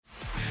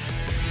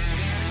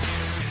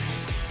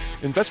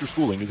Investor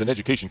Schooling is an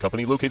education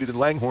company located in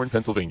Langhorne,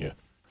 Pennsylvania.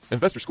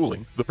 Investor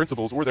Schooling, the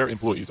principals or their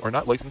employees are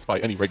not licensed by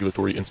any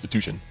regulatory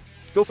institution.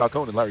 Phil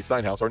Falcone and Larry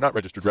Steinhaus are not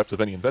registered reps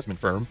of any investment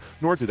firm,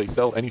 nor do they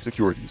sell any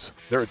securities.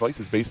 Their advice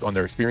is based on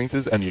their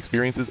experiences and the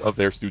experiences of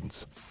their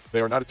students.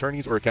 They are not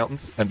attorneys or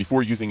accountants, and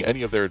before using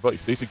any of their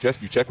advice, they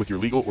suggest you check with your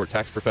legal or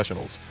tax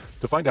professionals.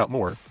 To find out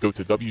more, go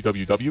to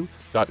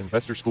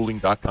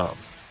www.investorschooling.com.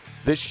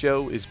 This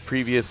show is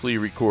previously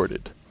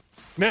recorded.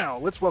 Now,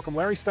 let's welcome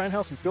Larry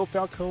Steinhaus and Phil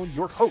Falcone,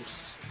 your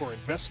hosts for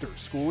Investor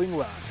Schooling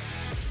Live.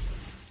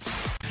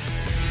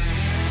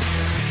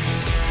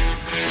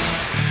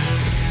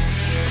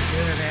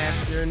 Good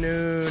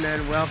afternoon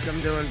and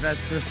welcome to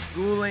Investor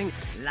Schooling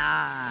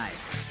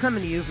Live.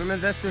 Coming to you from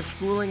Investor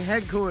Schooling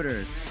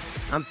headquarters.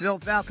 I'm Phil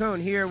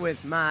Falcone here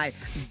with my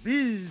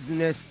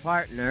business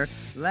partner,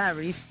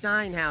 Larry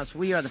Steinhaus.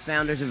 We are the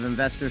founders of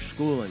Investor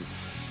Schooling.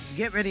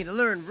 Get ready to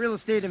learn real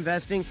estate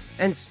investing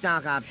and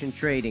stock option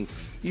trading.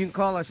 You can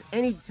call us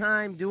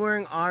anytime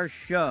during our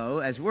show,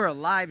 as we're a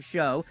live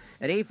show,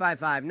 at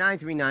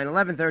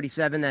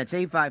 855-939-1137. That's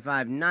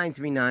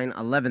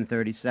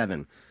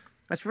 855-939-1137.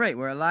 That's right,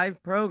 we're a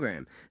live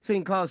program. So you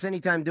can call us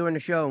anytime during the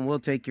show and we'll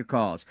take your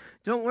calls.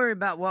 Don't worry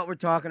about what we're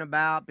talking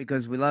about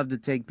because we love to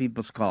take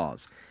people's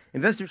calls.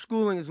 Investor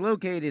Schooling is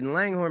located in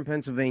Langhorne,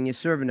 Pennsylvania,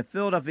 serving the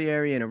Philadelphia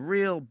area in a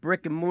real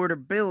brick-and-mortar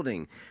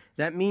building.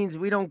 That means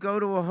we don't go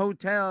to a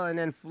hotel and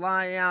then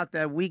fly out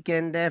that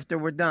weekend after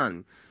we're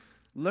done.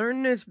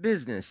 Learn this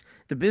business,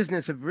 the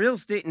business of real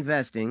estate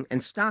investing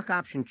and stock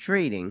option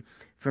trading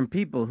from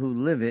people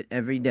who live it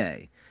every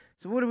day.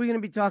 So what are we going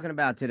to be talking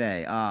about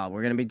today?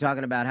 We're going to be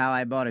talking about how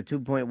I bought a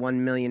 $2.1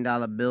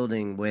 million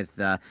building with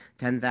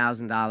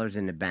 $10,000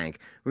 in the bank.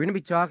 We're going to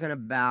be talking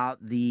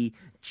about the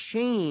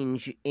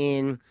change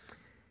in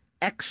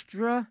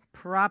extra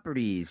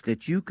properties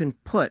that you can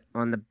put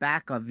on the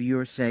back of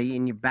your, say,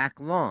 in your back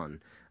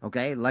lawn,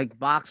 okay? Like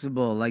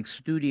Boxable, like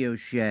Studio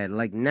Shed,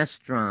 like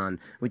Nestron,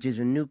 which is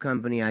a new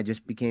company I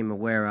just became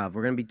aware of.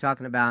 We're going to be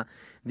talking about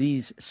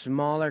these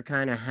smaller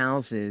kind of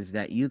houses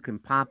that you can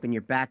pop in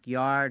your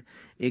backyard.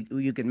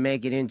 You can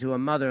make it into a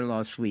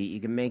mother-in-law suite.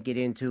 You can make it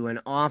into an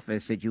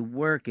office that you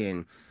work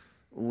in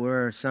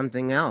or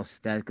something else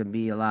that could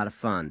be a lot of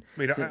fun.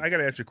 Wait, I got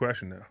to ask you a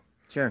question now.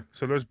 Sure.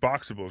 So those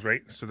Boxables,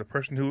 right? So the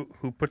person who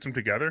puts them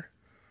together,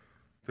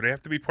 do they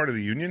have to be part of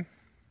the union?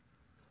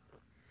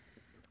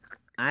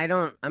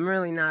 I'm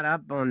really not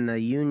up on the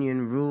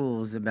union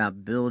rules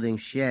about building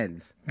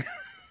sheds.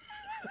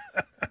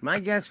 My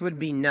guess would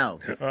be no.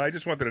 I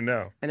just wanted to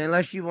know. And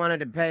unless you wanted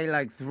to pay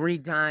like 3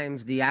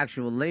 times the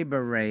actual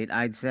labor rate,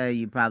 I'd say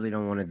you probably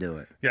don't want to do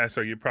it. Yeah,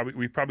 so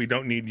we probably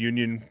don't need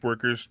union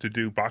workers to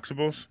do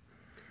Boxables?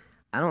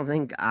 I don't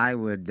think I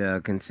would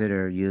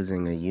consider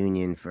using a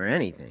union for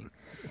anything.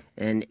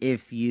 And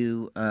if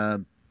you are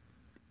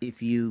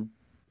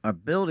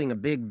building a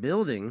big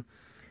building,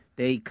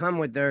 they come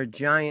with their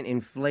giant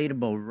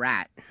inflatable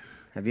rat.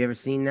 Have you ever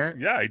seen that?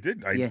 Yeah, I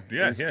did. It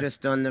was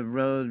just on the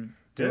road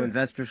to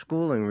Investor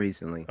Schooling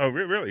recently. Oh,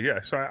 really?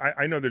 Yeah. So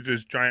I know there's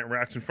just giant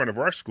rats in front of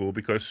our school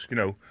because,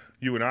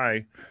 you and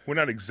I, we're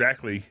not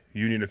exactly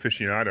union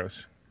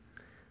aficionados.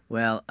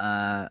 Well,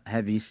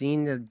 have you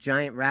seen the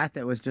giant rat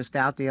that was just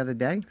out the other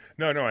day?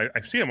 No, I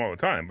see them all the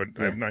time, but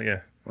I've not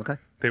yet. Okay.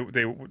 They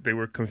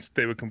were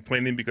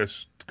complaining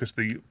because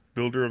the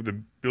builder of the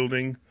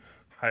building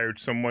hired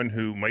someone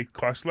who might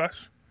cost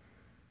less.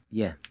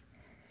 Yeah,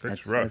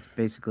 that's rough. That's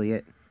basically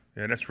it.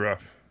 Yeah, that's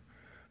rough.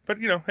 But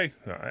hey,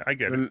 I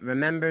get it.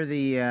 Remember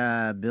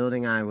the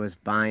building I was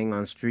buying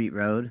on Street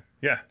Road?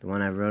 Yeah, the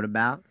one I wrote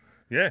about.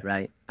 Yeah,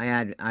 right. I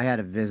had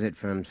a visit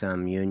from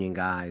some union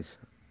guys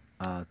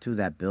to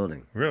that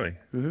building. Really?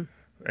 Mm-hmm.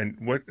 And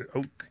what?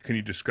 Oh, can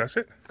you discuss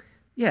it?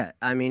 Yeah,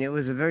 I mean, it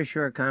was a very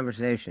short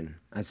conversation.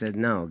 I said,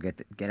 no,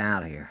 get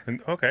out of here.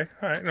 And, okay,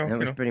 all right. No, that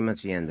was pretty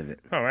much the end of it.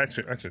 Oh, that's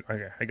it. Okay,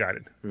 I got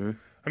it. Mm-hmm.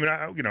 I mean,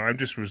 I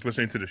just was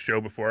listening to the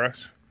show before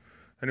us,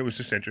 and it was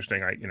just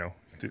interesting.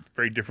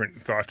 Very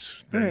different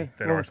thoughts than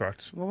our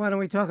thoughts. Well, why don't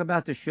we talk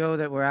about the show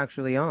that we're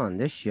actually on,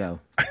 this show?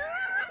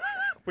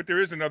 But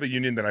there is another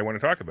union that I want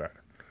to talk about,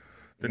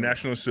 the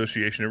National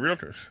Association of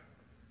Realtors.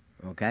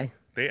 Okay.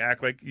 They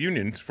act like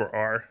unions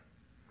for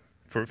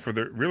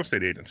the real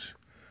estate agents.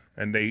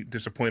 And they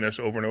disappoint us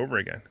over and over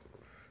again.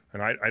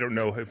 And I don't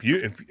know if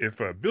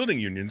building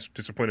unions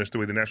disappoint us the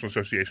way the National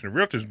Association of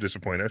Realtors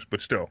disappoint us,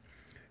 but still,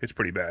 it's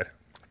pretty bad.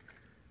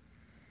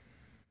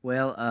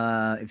 Well,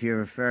 if you're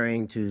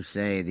referring to,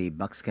 say, the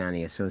Bucks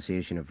County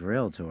Association of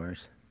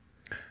Realtors,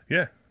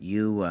 yeah,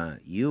 you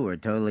were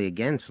totally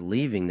against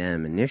leaving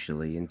them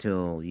initially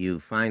until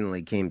you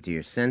finally came to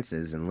your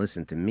senses and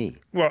listened to me.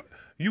 Well,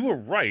 you were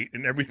right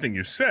in everything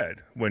you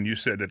said when you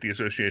said that the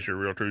Association of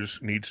Realtors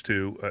needs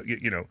to,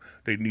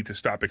 they need to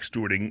stop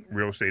extorting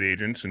real estate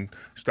agents and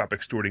stop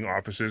extorting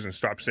offices and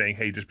stop saying,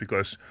 hey, just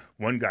because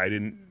one guy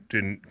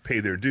didn't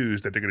pay their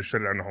dues that they're going to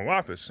shut down the whole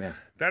office. Yeah.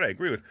 That I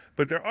agree with.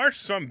 But there are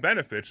some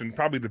benefits, and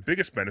probably the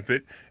biggest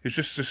benefit is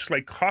just a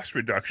slight cost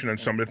reduction on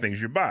some of the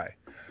things you buy.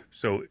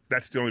 So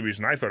that's the only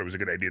reason I thought it was a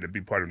good idea to be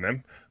part of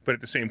them. But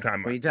at the same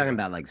time... Are you talking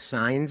about like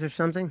signs or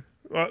something?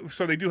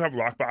 So they do have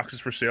lock boxes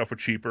for sale for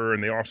cheaper,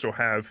 and they also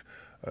have,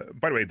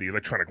 by the way, the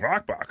electronic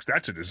lock box.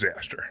 That's a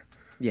disaster.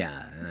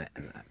 Yeah,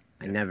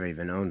 I never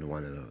even owned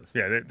one of those.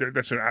 Yeah,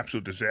 that's an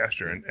absolute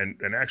disaster.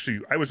 And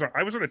actually, I was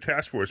on a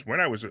task force when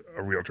I was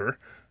a realtor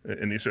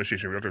in the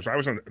Association of Realtors. I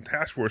was on a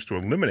task force to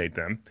eliminate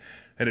them,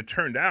 and it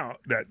turned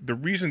out that the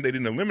reason they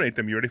didn't eliminate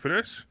them, you ready for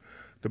this?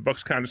 The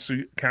Bucks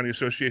County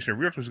Association of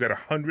Realtors got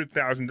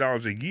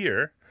 $100,000 a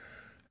year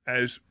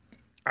as,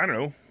 I don't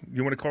know,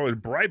 you want to call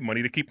it bribe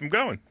money to keep them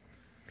going.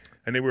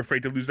 And they were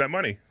afraid to lose that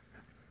money.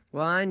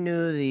 Well, I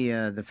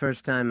knew the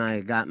first time I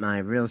got my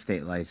real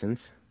estate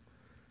license,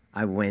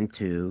 I went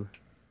to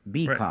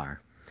BCAR,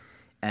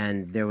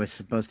 and there was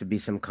supposed to be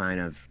some kind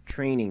of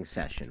training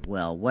session.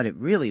 Well, what it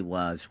really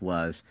was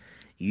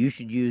you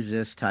should use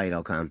this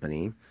title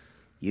company.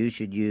 You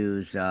should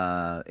use,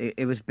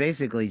 it was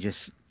basically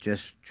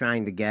just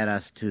trying to get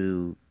us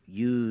to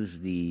use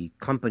the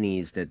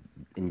companies that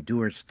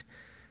endorsed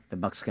the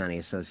Bucks County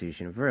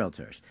Association of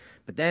Realtors.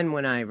 But then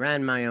when I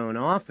ran my own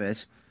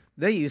office,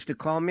 they used to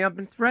call me up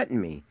and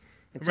threaten me.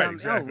 And tell me,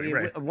 exactly.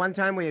 One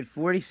time we had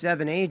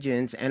 47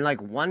 agents, and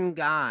like one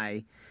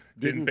guy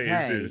didn't pay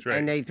his dues, right.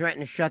 And they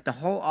threatened to shut the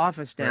whole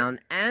office down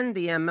and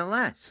the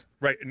MLS.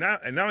 Right, and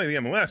not only the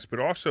MLS, but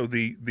also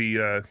the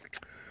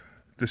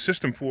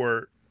system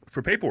for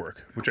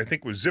paperwork, which I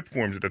think was zip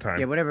forms at the time.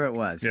 Yeah, whatever it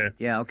was.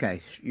 Yeah,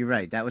 okay. You're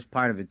right. That was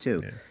part of it,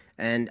 too. Yeah.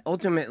 And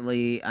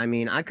ultimately, I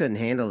mean, I couldn't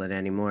handle it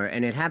anymore,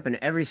 and it happened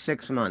every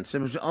 6 months. There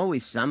was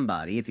always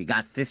somebody. If you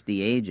got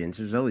 50 agents,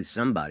 there was always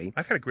somebody.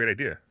 I've got a great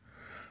idea.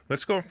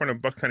 Let's go in front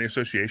of Bucks County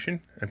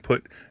Association and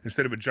put,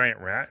 instead of a giant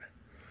rat,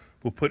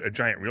 we'll put a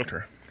giant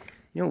realtor.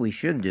 You know what we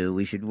should do?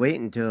 We should wait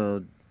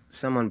until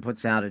someone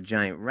puts out a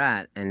giant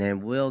rat, and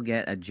then we'll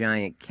get a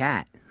giant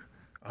cat.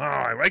 Oh,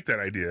 I like that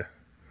idea.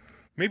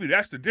 Maybe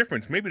that's the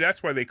difference. Maybe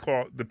that's why they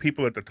call the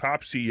people at the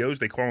top CEOs,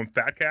 they call them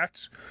fat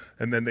cats,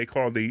 and then they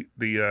call the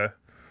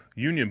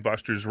union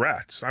busters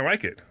rats. I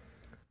like it.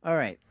 All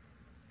right.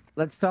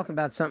 Let's talk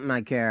about something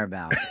I care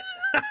about.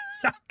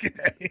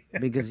 Okay.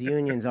 Because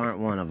unions aren't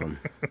one of them.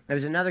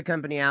 There's another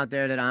company out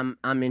there that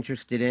I'm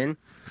interested in,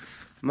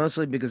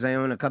 mostly because I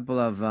own a couple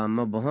of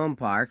mobile home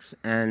parks,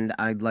 and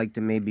I'd like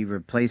to maybe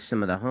replace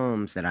some of the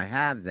homes that I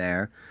have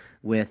there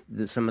with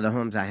some of the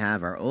homes I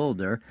have are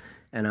older,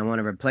 and I want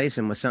to replace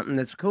them with something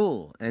that's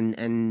cool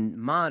and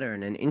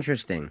modern and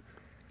interesting.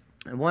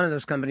 And one of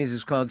those companies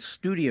is called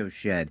Studio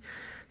Shed.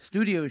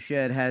 Studio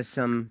Shed has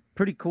some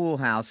pretty cool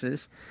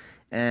houses,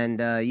 and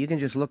you can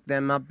just look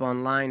them up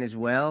online as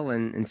well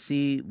and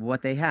see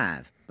what they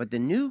have. But the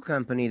new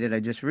company that I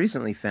just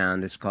recently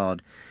found is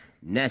called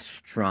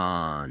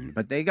Nestron.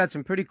 But they got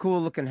some pretty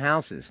cool-looking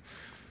houses.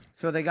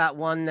 So they got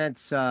one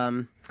that's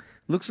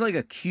looks like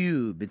a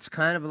cube. It's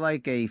kind of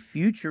like a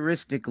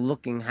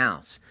futuristic-looking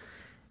house.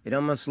 It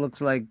almost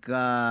looks like...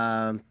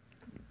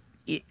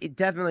 It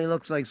definitely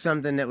looks like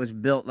something that was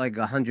built like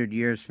 100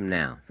 years from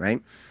now,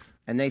 right?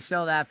 And they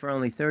sell that for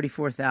only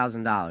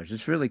 $34,000.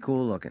 It's really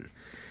cool looking.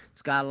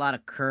 It's got a lot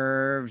of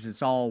curves.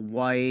 It's all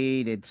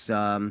white. It's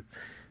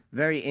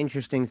very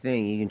interesting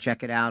thing. You can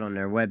check it out on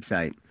their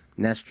website,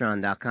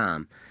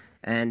 Nestron.com.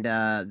 And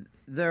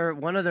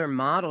one of their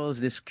models,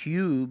 this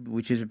cube,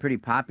 which is a pretty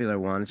popular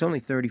one, it's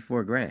only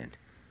 $34,000.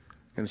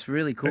 It's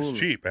really cool. It's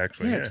cheap,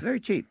 actually. Yeah, it's very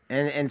cheap.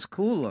 And it's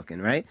cool looking,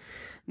 right?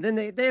 Then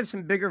they have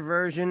some bigger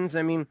versions.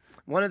 I mean,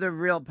 one of the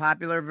real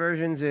popular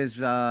versions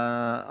is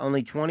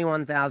only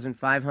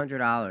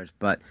 $21,500.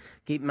 But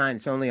keep in mind,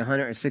 it's only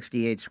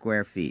 168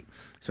 square feet.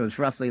 So it's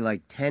roughly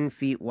like 10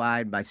 feet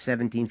wide by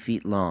 17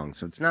 feet long.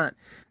 So it's not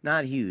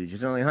huge.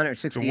 It's only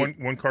 168. So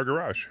one car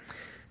garage.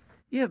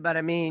 Yeah, but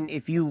I mean,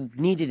 if you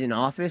needed an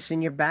office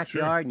in your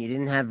backyard and you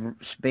didn't have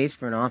space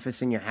for an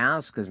office in your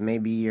house because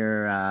maybe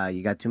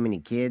you got too many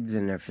kids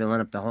and they're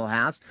filling up the whhole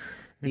house,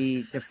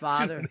 the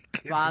father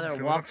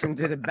walks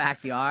into the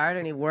backyard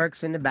and he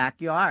works in the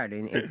backyard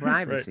in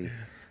privacy. Right.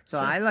 So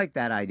I like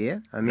that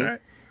idea. I mean,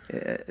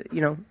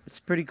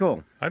 it's pretty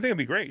cool. I think it'd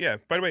be great, yeah.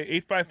 By the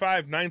way,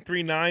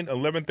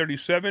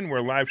 855-939-1137. We're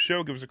a live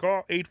show. Give us a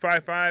call,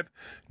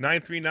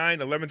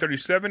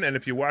 855-939-1137. And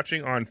if you're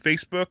watching on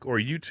Facebook or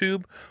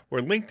YouTube or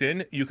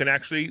LinkedIn, you can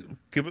actually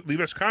leave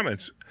us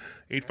comments,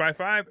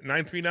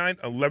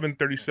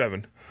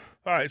 855-939-1137.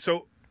 All right,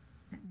 so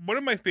one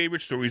of my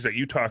favorite stories that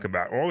you talk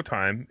about all the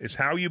time is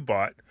how you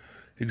bought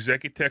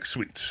Executech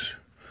Suites.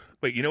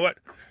 Wait, you know what?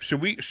 Should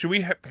we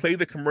play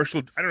the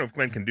commercial? I don't know if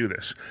Glenn can do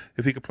this.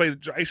 If he could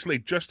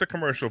isolate just the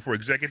commercial for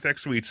Executech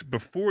Suites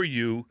before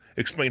you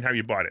explain how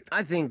you bought it.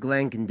 I think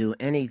Glenn can do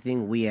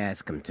anything we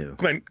ask him to.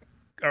 Glenn,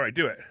 all right,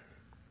 do it.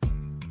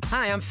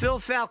 Hi, I'm Phil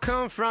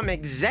Falcone from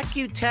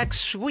Executech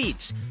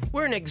Suites.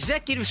 We're an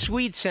executive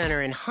suite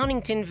center in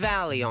Huntington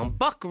Valley on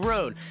Buck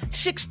Road,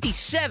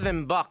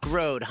 67 Buck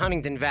Road,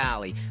 Huntington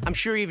Valley. I'm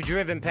sure you've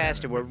driven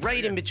past it. We're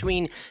right in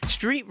between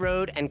Street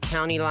Road and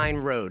County Line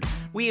Road.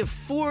 We have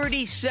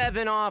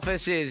 47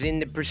 offices in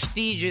the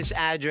prestigious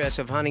address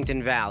of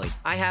Huntington Valley.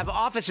 I have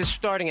offices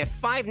starting at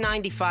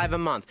 $5.95 a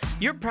month.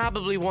 You're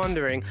probably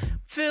wondering,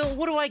 Phil,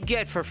 what do I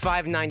get for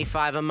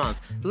 $5.95 a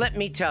month? Let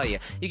me tell you.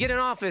 You get an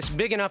office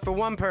big enough for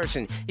one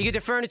person. You get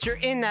the furniture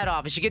in that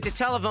office. You get the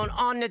telephone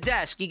on the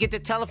desk. You get the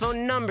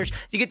telephone numbers.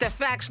 You get the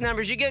fax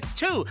numbers. You get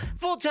 2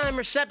 full-time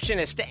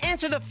receptionists to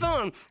answer the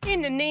phone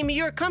in the name of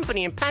your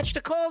company and patch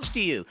the calls to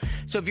you.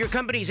 So if your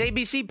company's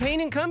ABC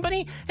Painting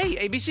Company,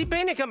 hey, ABC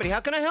Painting Company, how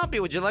can I help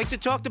you? Would you like to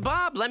talk to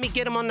Bob? Let me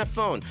get him on the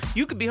phone.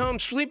 You could be home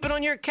sleeping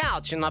on your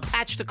couch and I'll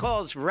patch the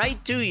calls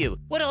right to you.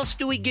 What else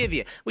do we give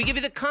you? We give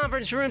you the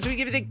conference rooms. We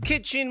give you the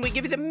kitchen. We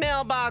give you the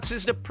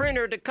mailboxes, the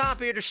printer, the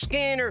copier, the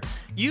scanner,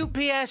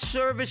 UPS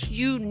service,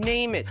 you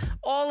name it.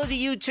 All of the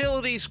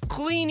utilities,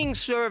 cleaning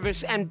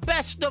service, and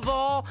best of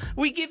all,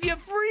 we give you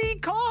free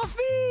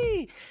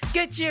coffee.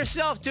 Get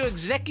yourself to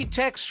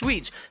Executech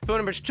Suites. Phone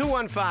number is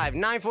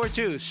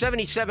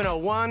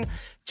 215-942-7701.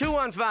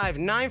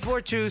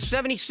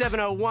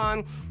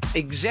 215-942-7701.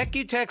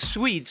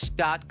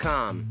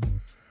 Executechsuites.com.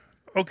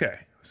 Okay,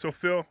 so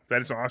Phil,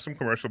 that is an awesome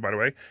commercial, by the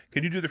way.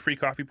 Can you do the free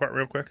coffee part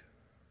real quick?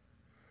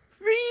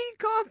 Free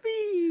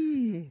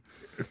coffee!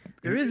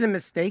 There is a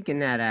mistake in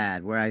that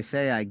ad where I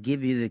say I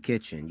give you the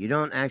kitchen. You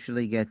don't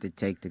actually get to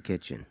take the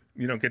kitchen.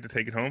 You don't get to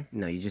take it home?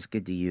 No, you just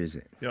get to use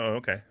it. Oh,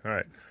 okay. All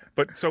right.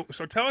 But so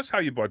tell us how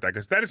you bought that,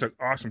 because that is an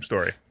awesome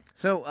story.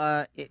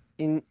 So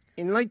in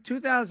like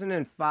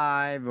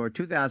 2005 or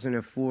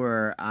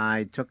 2004,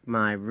 I took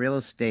my real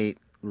estate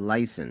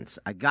license.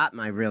 I got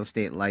my real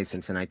estate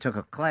license, and I took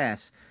a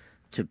class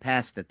to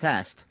pass the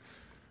test.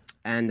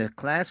 And the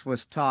class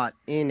was taught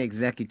in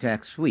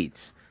Executech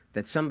Suites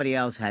that somebody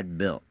else had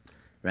built,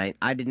 right?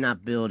 I did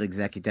not build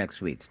Executech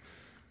Suites.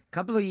 A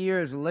couple of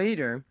years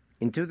later,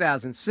 in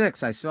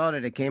 2006, I saw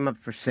that it came up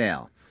for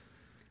sale.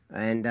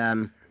 And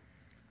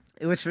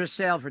it was for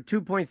sale for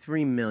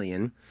 $2.3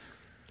 million.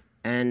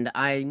 And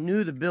I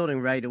knew the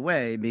building right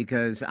away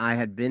because I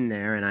had been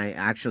there, and I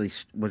actually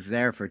was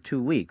there for 2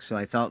 weeks, so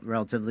I felt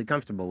relatively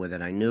comfortable with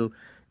it. I knew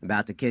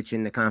about the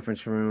kitchen, the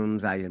conference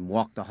rooms, I had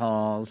walked the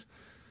halls,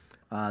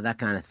 that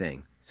kind of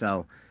thing.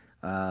 So,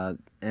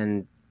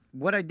 and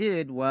what I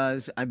did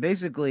was I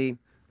basically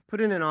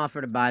put in an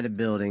offer to buy the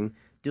building,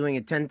 doing a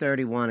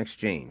 1031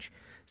 exchange.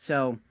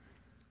 So,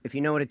 if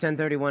you know what a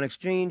 1031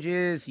 exchange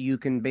is, you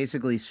can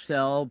basically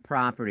sell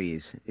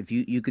properties. If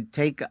you could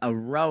take a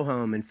row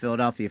home in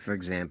Philadelphia, for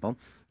example,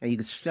 and you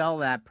could sell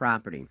that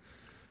property.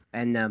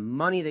 And the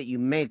money that you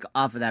make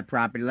off of that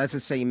property, let's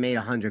just say you made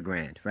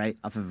 $100,000, right,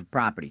 off of a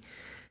property.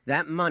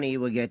 That money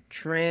will get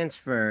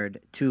transferred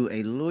to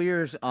a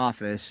lawyer's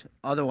office,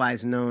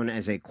 otherwise known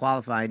as a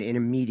qualified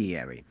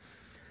intermediary.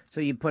 So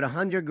you put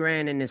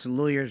 $100,000 in this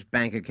lawyer's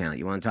bank account.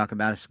 You want to talk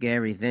about a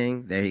scary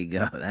thing? There you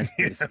go. That's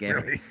pretty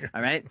scary. Really.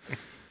 All right.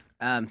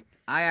 I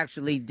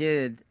actually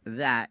did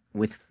that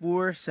with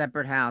 4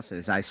 separate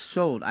houses. I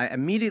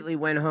immediately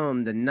went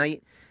home the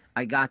night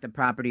I got the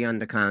property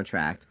under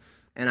contract,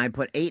 and I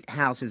put 8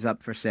 houses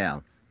up for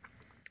sale.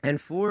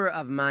 And 4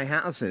 of my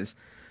houses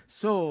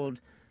sold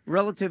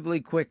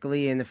relatively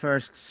quickly in the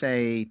first,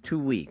 say, 2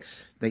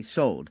 weeks. They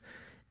sold.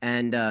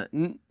 And,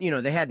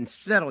 they hadn't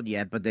settled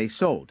yet, but they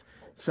sold.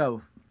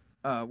 So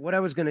what I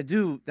was going to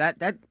do,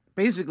 that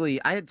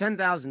basically, I had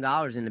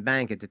 $10,000 in the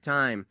bank at the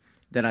time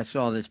that I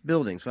saw this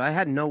building. So I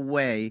had no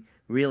way,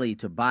 really,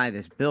 to buy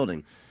this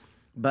building.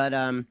 But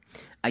I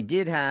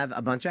did have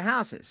a bunch of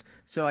houses.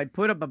 So I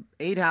put up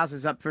 8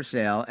 houses up for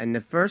sale, and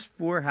the first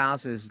 4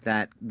 houses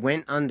that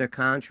went under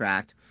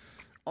contract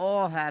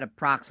all had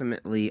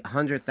approximately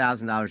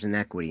 $100,000 in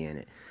equity in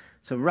it.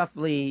 So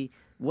roughly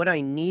what I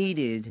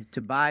needed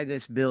to buy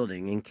this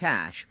building in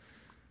cash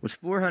was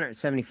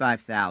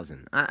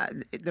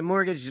 $475,000. The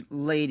mortgage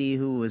lady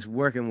who was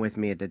working with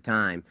me at the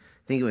time,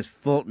 I think it was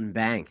Fulton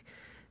Bank,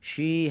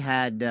 she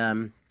had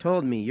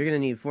told me, you're going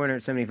to need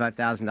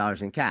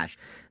 $475,000 in cash.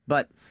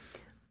 But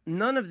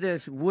none of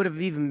this would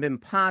have even been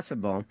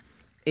possible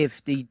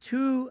if the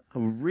 2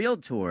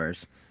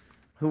 realtors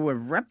who were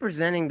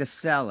representing the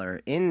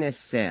seller in this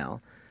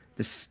sale,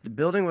 the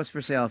building was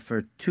for sale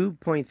for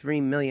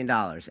 $2.3 million.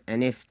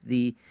 And if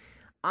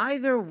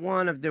either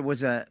one of there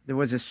was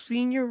a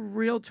senior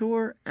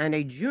realtor and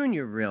a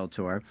junior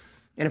realtor,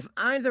 and if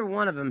either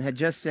one of them had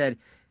just said,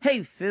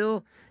 hey,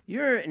 Phil,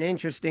 you're an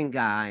interesting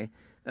guy,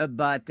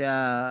 but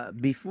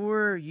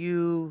before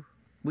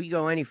we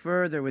go any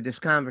further with this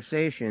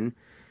conversation,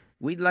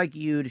 we'd like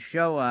you to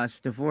show us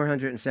the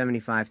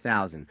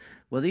 $475,000.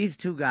 Well, these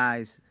 2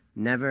 guys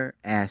never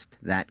asked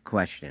that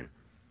question.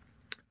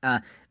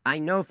 I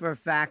know for a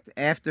fact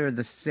after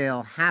the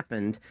sale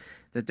happened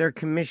that their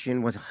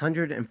commission was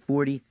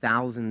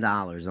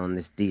 $140,000 on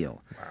this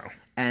deal. Wow.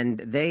 And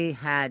they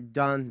had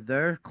done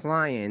their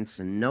clients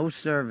no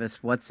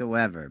service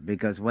whatsoever,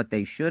 because what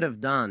they should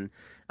have done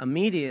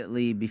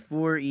immediately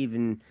before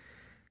even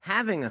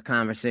having a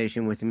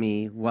conversation with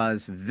me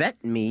was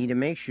vet me to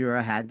make sure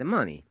I had the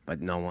money,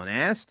 but no one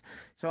asked.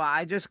 So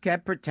I just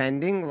kept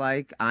pretending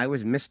like I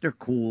was Mr.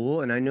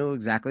 Cool and I knew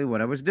exactly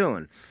what I was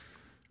doing.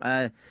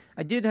 I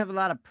did have a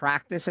lot of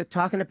practice at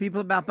talking to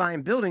people about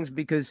buying buildings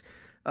because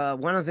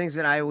one of the things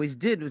that I always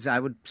did was I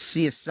would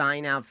see a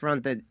sign out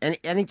front that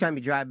anytime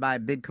you drive by a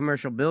big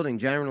commercial building,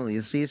 generally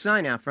you'll see a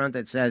sign out front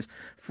that says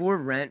for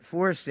rent,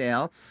 for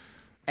sale.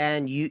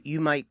 And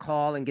you might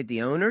call and get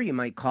the owner, you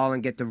might call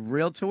and get the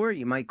realtor,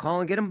 you might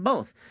call and get them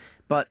both.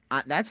 But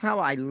that's how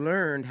I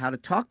learned how to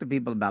talk to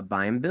people about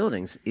buying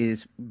buildings,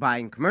 is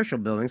buying commercial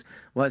buildings,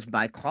 was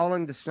by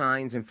calling the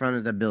signs in front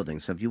of the building.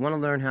 So if you want to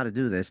learn how to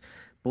do this,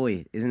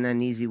 boy, isn't that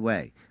an easy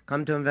way?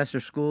 Come to Investor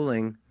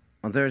Schooling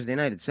on Thursday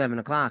night at 7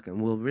 o'clock,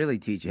 and we'll really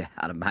teach you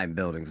how to buy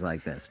buildings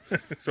like this.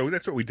 So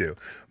that's what we do.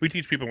 We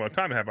teach people all the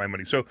time how to buy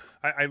money. So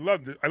I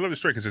love the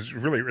story because it's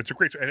a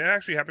great, and it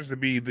actually happens to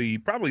be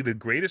probably the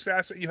greatest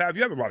asset you have.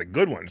 You have a lot of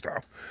good ones though,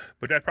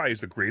 but that probably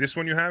is the greatest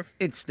one you have.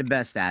 It's the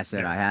best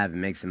asset I have. It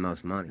makes the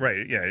most money.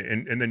 Right. Yeah.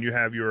 And then you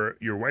have your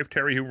wife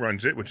Terry who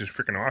runs it, which is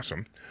freaking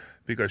awesome.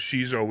 Because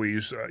she's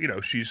always,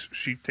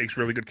 she takes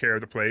really good care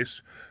of the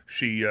place.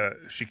 She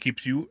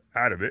keeps you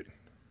out of it.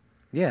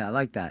 Yeah, I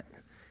like that.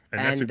 And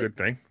that's a good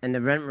thing. And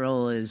the rent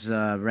roll is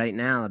right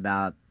now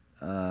about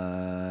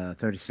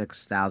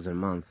 $36,000 a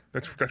month.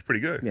 That's pretty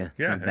good. Yeah,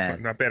 yeah, not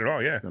bad. Not bad at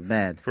all. Yeah, not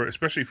bad.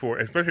 Especially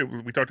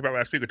we talked about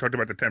last week. We talked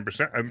about the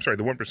 10%. I'm sorry,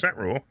 the 1%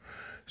 rule.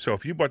 So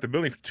if you bought the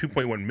building for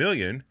 $2.1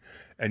 million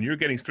and you're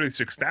getting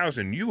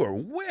 $36,000, you are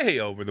way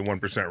over the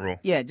 1% rule.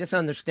 Yeah, just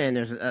understand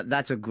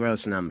that's a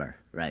gross number,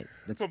 right?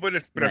 That's what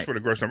a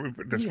gross number.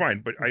 But that's fine.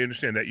 But I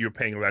understand that you're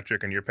paying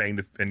electric and you're paying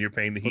the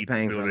heat. We're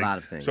paying for a lot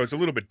of things. So it's a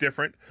little bit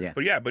different.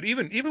 Yeah. But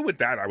even with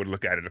that, I would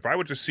look at it. If I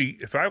would just see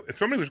if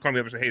somebody was calling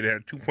me up and say, hey, they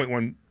had a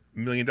 $2.1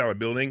 million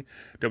building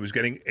that was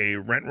getting a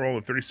rent roll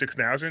of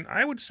 $36,000,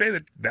 I would say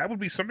that would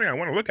be something I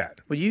want to look at.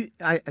 Well,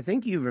 I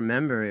think you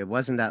remember it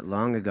wasn't that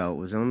long ago. It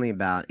was only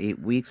about 8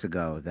 weeks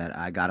ago that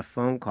I got a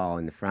phone call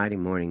in the Friday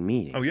morning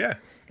meeting. Oh yeah,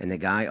 and the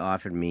guy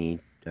offered me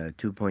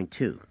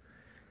 2.2.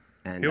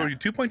 And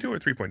 2.2 or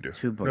 3.2?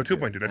 2.2. No,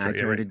 2.2. That's right. I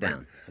turned it down.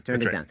 Right. I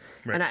turned it down.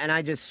 Right. And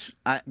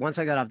I once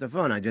I got off the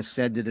phone, I just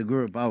said to the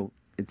group, "Oh,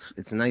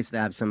 it's nice to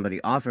have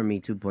somebody offer me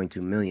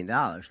 $2.2 million."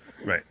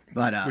 Right.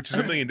 But which is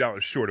 $1 million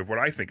short of what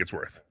I think it's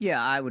worth.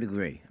 Yeah, I would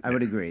agree. I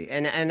would agree.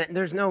 And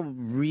there's no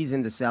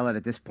reason to sell it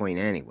at this point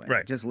anyway.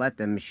 Right. Just let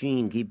the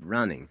machine keep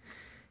running,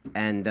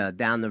 and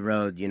down the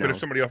road, But if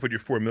somebody offered you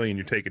 $4 million,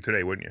 you'd take it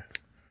today, wouldn't you?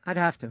 I'd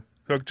have to.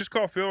 So just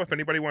call Phil if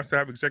anybody wants to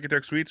have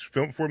Executech Suites.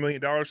 $4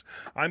 million.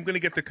 I'm going to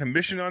get the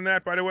commission on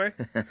that, by the way.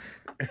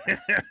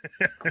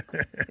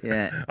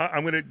 Yeah.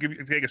 I'm going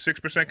to take a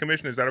 6%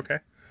 commission. Is that okay?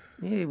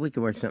 Yeah, we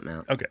could work something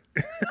out. Okay.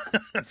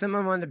 If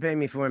someone wanted to pay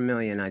me $4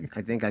 million,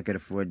 I think I could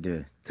afford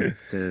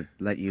to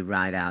let you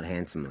ride out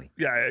handsomely.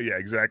 Yeah,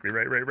 exactly.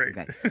 Right.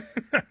 Okay.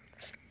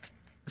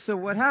 So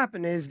what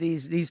happened is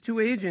these two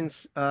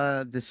agents,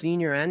 the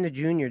senior and the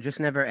junior, just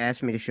never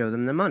asked me to show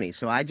them the money.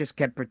 So I just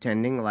kept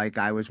pretending like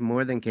I was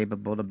more than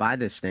capable to buy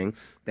this thing.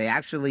 They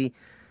actually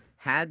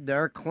had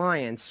their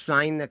clients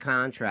sign the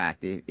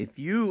contract. If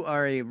you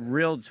are a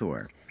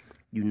realtor,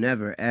 you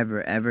never,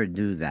 ever, ever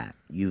do that.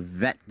 You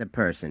vet the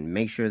person,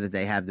 make sure that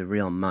they have the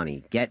real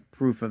money, get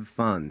proof of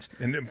funds.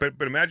 But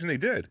imagine they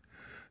did.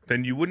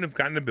 Then you wouldn't have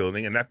gotten the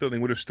building, and that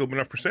building would have still been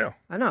up for sale.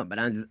 I know, but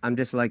I'm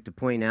just like to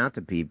point out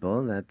to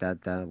people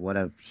that what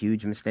a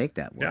huge mistake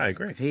that was. Yeah, I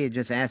agree. If he had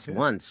just asked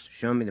once,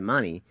 show me the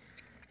money,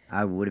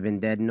 I would have been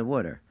dead in the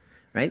water,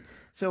 right?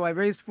 So I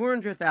raised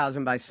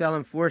 $400,000 by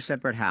selling 4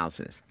 separate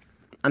houses.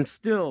 I'm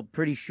still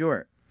pretty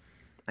short.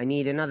 I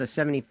need another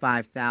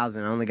 $75,000.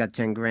 I only got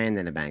 $10,000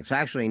 in the bank, so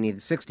actually I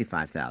needed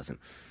 $65,000.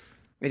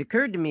 It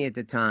occurred to me at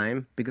the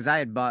time, because I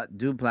had bought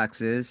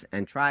duplexes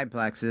and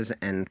triplexes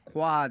and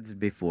quads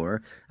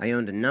before. I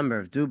owned a number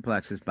of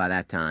duplexes by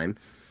that time.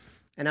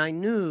 And I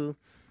knew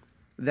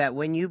that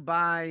when you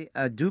buy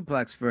a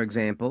duplex, for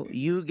example,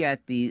 you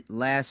get the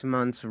last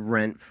month's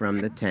rent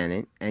from the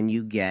tenant and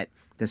you get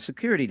the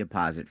security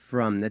deposit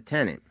from the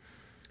tenant,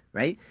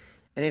 right?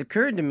 And it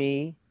occurred to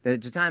me that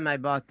at the time I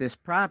bought this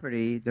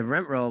property, the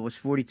rent roll was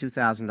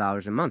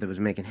 $42,000 a month. It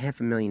was making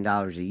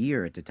 $500,000 a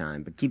year at the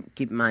time. But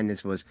keep in mind,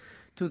 this was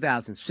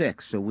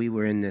 2006, so we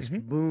were in this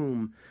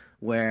boom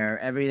where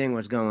everything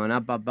was going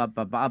up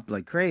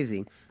like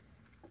crazy.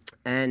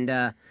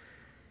 And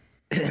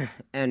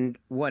and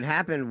what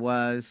happened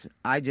was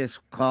I just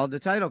called the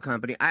title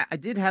company. I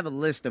did have a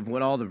list of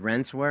what all the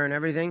rents were and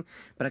everything,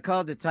 but I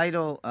called the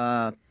title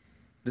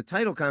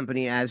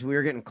company as we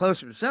were getting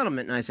closer to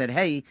settlement, and I said,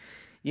 hey,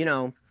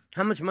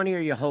 how much money are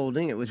you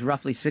holding? It was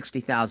roughly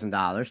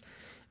 $60,000.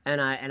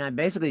 And I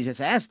basically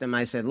just asked him,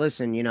 I said,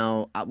 listen,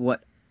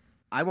 what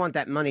I want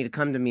that money to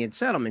come to me at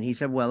settlement. He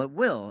said, well, it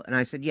will. And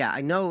I said, yeah,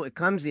 I know it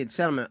comes to you at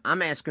settlement.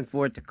 I'm asking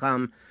for it to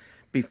come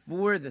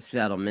before the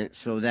settlement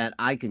so that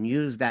I can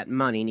use that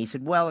money. And he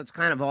said, well, it's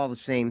kind of all the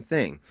same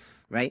thing,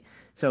 right?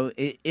 So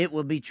it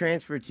will be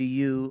transferred to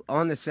you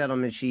on the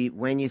settlement sheet.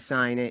 When you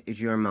sign it, is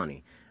your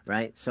money,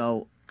 right?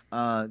 So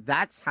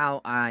that's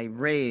how I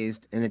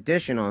raised an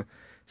additional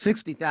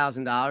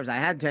 $60,000. I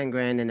had 10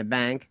 grand in the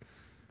bank,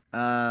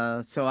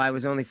 so I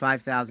was only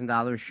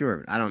 $5,000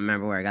 short. I don't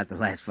remember where I got the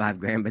last 5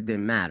 grand, but it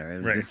didn't matter.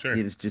 It was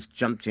It was just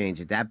chump change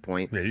at that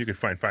point. Yeah, you could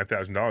find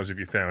 $5,000 if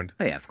you found.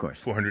 Oh, yeah, of course.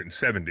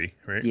 470,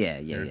 right?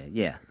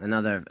 Yeah.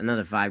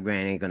 Another 5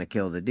 grand ain't gonna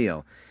kill the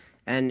deal.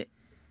 And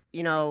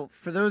you know,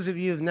 for those of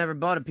you who've never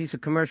bought a piece of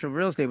commercial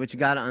real estate, what you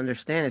got to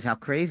understand is how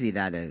crazy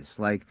that is.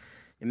 Like,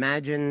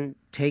 imagine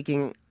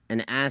taking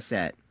an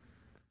asset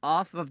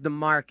off of the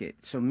market,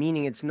 so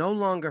meaning it's no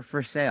longer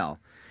for sale,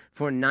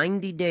 for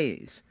 90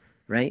 days,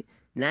 right?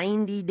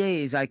 90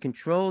 days I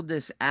controlled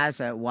this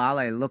asset while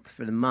I looked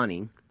for the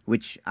money,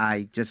 which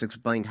I just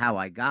explained how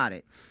I got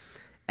it.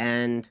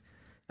 And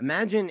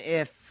imagine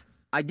if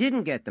I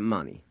didn't get the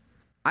money.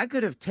 I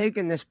could have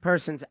taken this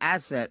person's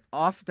asset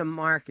off the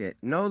market,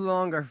 no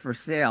longer for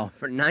sale,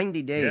 for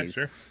 90 days.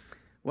 Yeah, sure.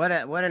 What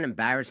an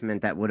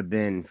embarrassment that would have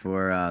been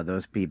for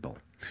those people.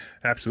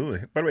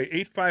 Absolutely. By the way,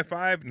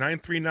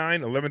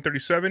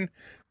 855-939-1137,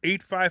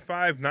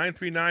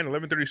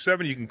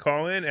 855-939-1137. You can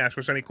call in, ask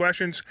us any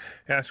questions,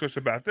 ask us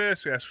about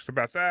this, ask us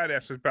about that,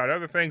 ask us about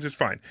other things. It's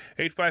fine.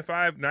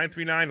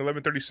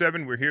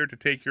 855-939-1137. We're here to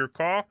take your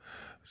call.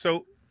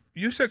 So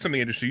you said something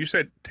interesting. You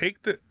said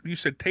take the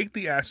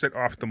asset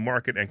off the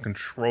market and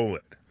control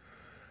it.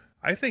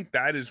 I think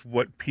that is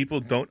what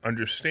people don't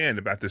understand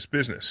about this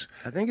business.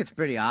 I think it's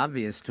pretty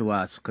obvious to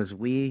us because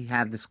we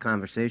have this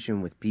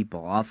conversation with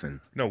people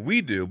often. No, we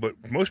do, but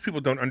most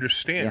people don't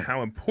understand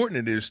how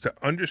important it is to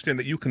understand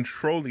that you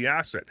control the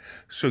asset.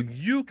 So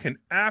you can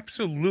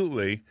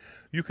absolutely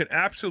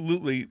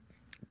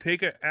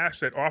take an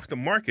asset off the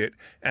market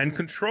and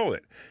control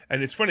it.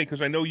 And it's funny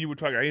because I know you were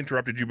talking, I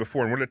interrupted you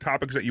before, and one of the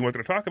topics that you wanted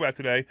to talk about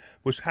today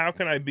was how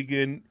can I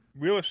begin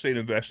real estate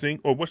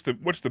investing, or what's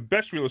the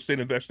best real estate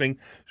investing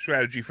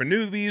strategy for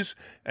newbies?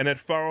 And that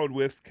followed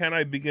with, can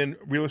I begin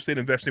real estate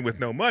investing with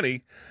no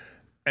money?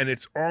 And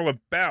it's all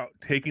about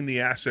taking the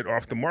asset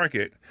off the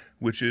market,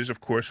 which is,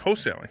 of course,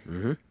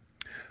 wholesaling,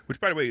 which,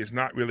 by the way, is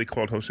not really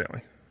called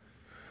wholesaling.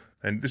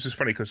 And this is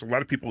funny because a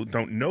lot of people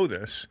don't know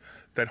this,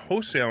 that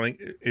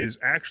wholesaling is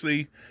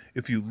actually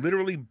if you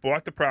literally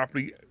bought the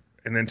property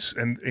and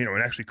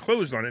actually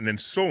closed on it and then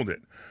sold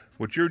it.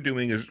 What you're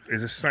doing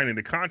is assigning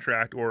the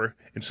contract, or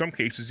in some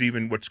cases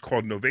even what's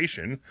called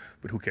novation,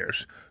 but who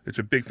cares? It's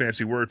a big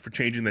fancy word for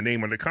changing the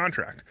name on the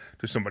contract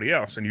to somebody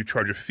else, and you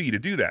charge a fee to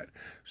do that.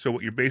 So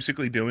what you're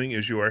basically doing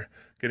is you're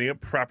getting a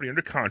property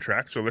under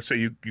contract. So let's say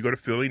you go to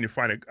Philly and you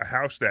find a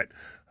house that,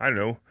 I don't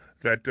know,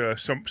 that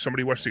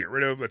somebody wants to get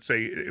rid of. Let's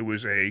say it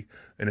was an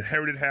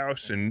inherited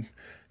house, and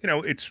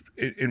it's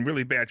in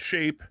really bad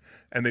shape,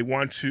 and they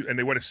want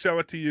to sell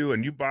it to you,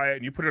 and you buy it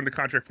and you put it under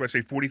contract for, let's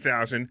say,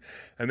 $40,000,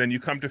 and then you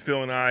come to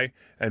Phil and I,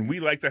 and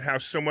we like that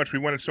house so much, we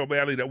want it so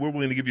badly that we're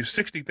willing to give you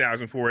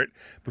 $60,000 for it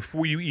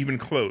before you even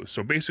close.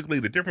 So basically,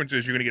 the difference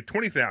is you're going to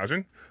get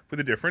 $20,000 for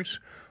the difference.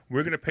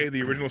 We're going to pay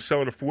the original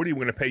seller $40,000. We're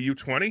going to pay you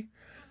 $20,000.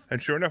 And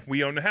sure enough,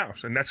 we own the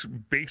house. And that's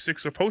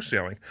basics of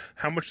wholesaling.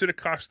 How much did it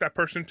cost that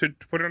person to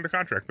put it under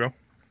contract, Bill?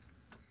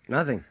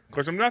 Nothing. It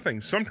cost them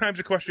nothing. Sometimes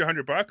it costs you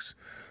 $100.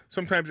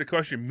 Sometimes it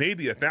costs you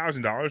maybe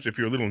 $1,000 if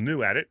you're a little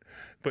new at it.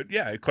 But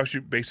yeah, it costs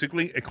you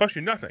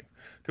nothing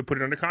to put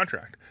it under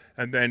contract.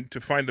 And then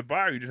to find a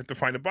buyer, you just have to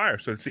find a buyer.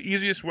 So it's the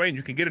easiest way, and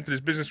you can get into this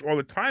business all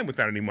the time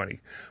without any money.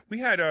 We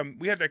had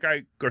that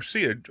guy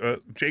Garcia,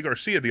 Jay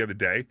Garcia, the other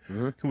day,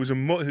 who was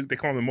they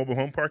call him the mobile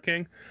home park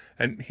king,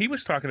 and he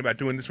was talking about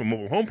doing this with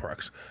mobile home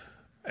parks.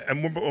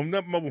 And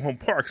not mobile home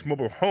parks,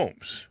 mobile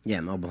homes. Yeah,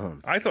 mobile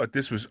homes. I thought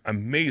this was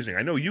amazing.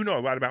 I know you know a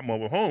lot about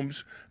mobile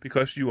homes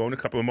because you own a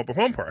couple of mobile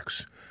home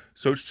parks.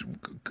 So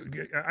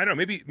I don't know,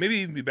 maybe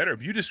it'd be better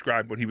if you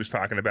described what he was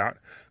talking about,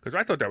 because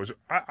I thought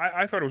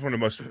I thought it was one of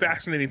the most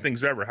fascinating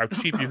things ever. How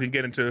cheap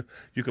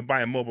you can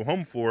buy a mobile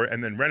home for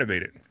and then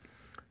renovate it.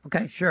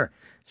 Okay, sure.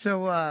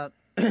 So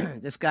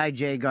this guy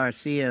Jay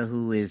Garcia,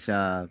 who is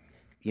a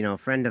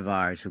friend of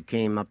ours who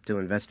came up to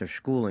Investor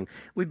Schooling.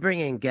 We bring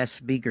in guest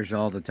speakers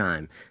all the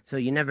time, so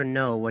you never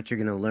know what you're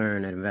going to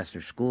learn at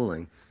Investor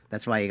Schooling.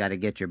 That's why you got to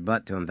get your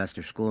butt to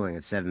Investor Schooling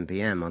at 7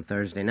 p.m. on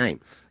Thursday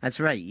night. That's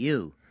right,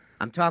 you.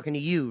 I'm talking to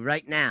you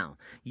right now.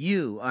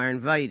 You are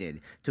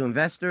invited to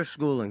Investor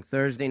Schooling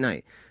Thursday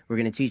night. We're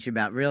going to teach you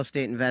about real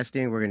estate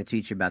investing. We're going to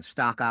teach you about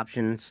stock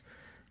options,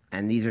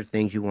 and these are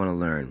things you want to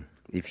learn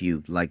if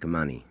you like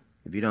money.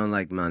 If you don't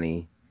like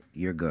money,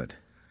 you're good.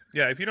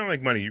 Yeah, if you don't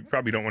like money, you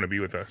probably don't want to be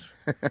with us.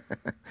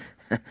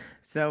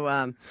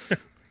 So,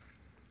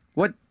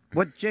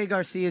 what Jay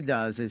Garcia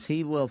does is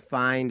he will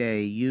find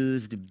a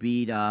used,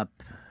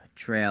 beat-up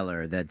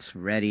trailer that's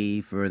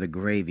ready for the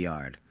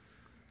graveyard.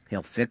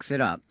 He'll fix it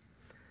up,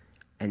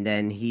 and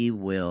then he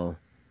will,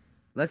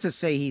 let's just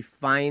say he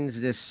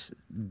finds this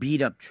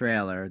beat-up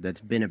trailer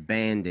that's been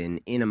abandoned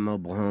in a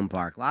mobile home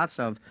park. Lots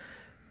of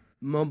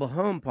mobile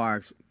home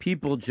parks,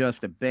 people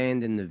just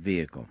abandon the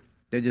vehicle.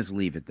 They just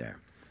leave it there.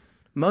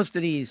 Most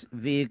of these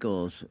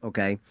vehicles,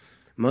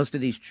 most of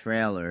these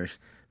trailers,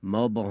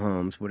 mobile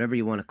homes, whatever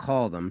you want to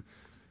call them,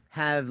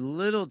 have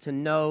little to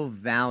no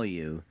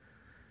value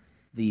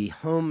the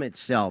home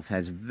itself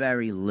has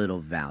very little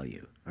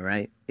value. All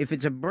right. If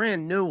it's a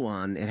brand new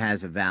one, it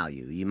has a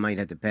value. You might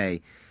have to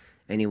pay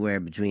anywhere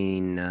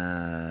between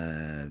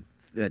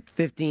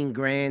 15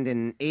 grand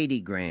and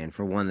 80 grand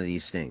for one of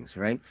these things,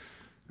 right?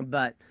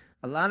 But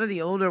a lot of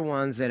the older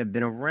ones that have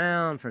been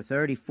around for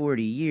 30,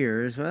 40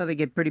 years, well, they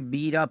get pretty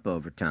beat up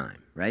over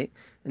time, right?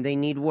 And they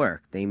need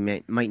work. They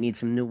might need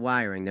some new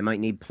wiring. They might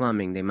need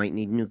plumbing. They might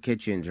need new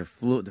kitchens, or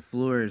the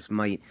floors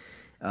might,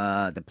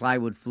 the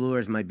plywood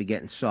floors might be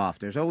getting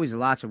soft. There's always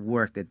lots of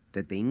work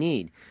that they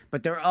need.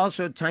 But they're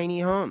also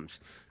tiny homes.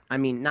 I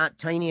mean, not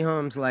tiny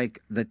homes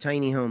like the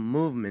tiny home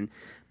movement,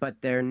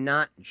 but they're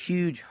not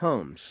huge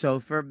homes. So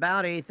for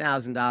about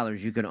 $8,000,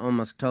 you could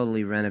almost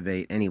totally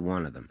renovate any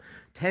one of them.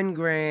 10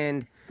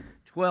 grand,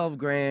 12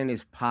 grand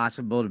is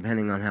possible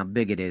depending on how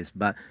big it is.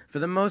 But for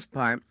the most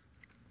part,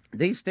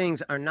 these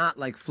things are not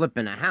like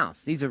flipping a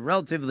house. These are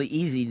relatively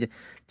easy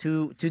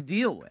to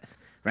deal with,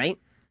 right?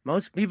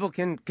 Most people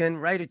can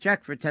write a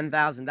check for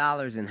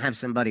 $10,000 and have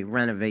somebody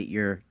renovate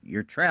your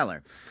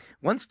trailer.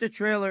 Once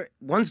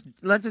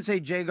let's just say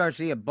Jay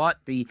Garcia bought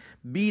the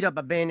beat up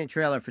abandoned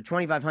trailer for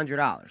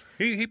 $2,500.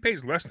 He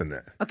pays less than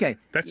that. Okay,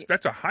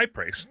 that's a high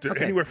price.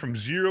 Okay. Anywhere from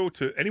zero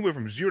to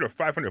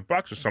 $500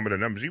 are some of the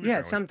numbers he was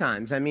showing.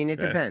 Sometimes. I mean,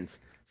 it depends.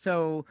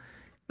 So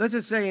let's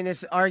just say in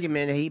this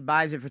argument he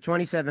buys it for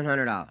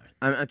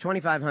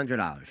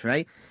 $2,500,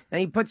 right? And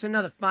he puts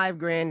another $5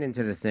 grand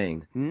into the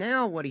thing.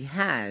 Now what he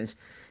has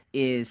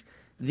is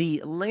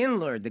the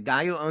landlord, the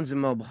guy who owns the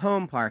mobile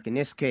home park. In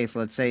this case,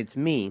 let's say it's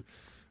me.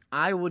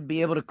 I would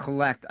be able to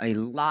collect a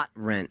lot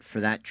rent for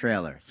that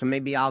trailer. So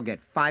maybe I'll get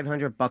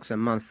 $500 a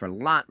month for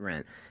lot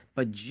rent.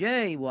 But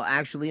Jay will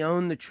actually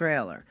own the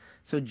trailer.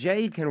 So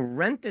Jay can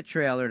rent the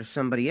trailer to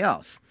somebody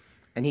else.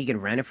 And he can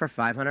rent it for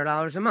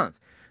 $500 a month.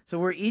 So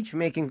we're each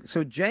making...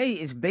 So Jay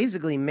is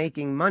basically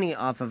making money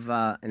off of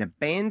an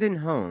abandoned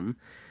home.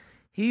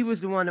 He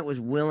was the one that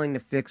was willing to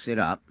fix it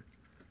up.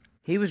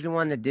 He was the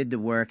one that did the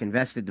work,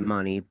 invested the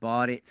money,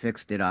 bought it,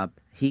 fixed it up.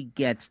 He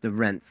gets the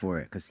rent for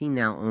it because he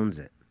now owns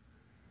it.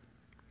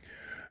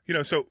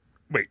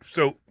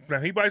 So now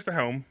he buys the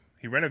home,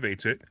 he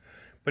renovates it,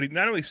 but he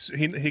not only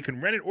he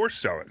can rent it or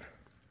sell it.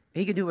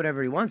 He can do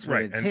whatever he wants with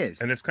it. It's his.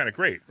 And it's kind of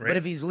great, right? But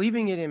if he's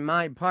leaving it in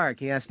my park,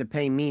 he has to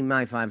pay me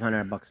my $500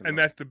 a month. And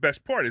that's the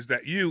best part, is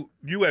that you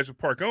as a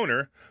park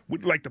owner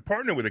would like to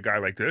partner with a guy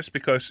like this,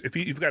 because if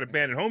you've got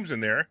abandoned homes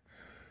in there,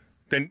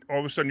 then all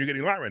of a sudden you're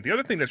getting lot rent. The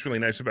other thing that's really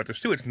nice about this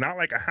too, it's not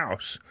like a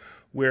house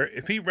where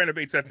if he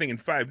renovates that thing in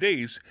 5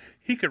 days,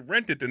 he could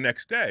rent it the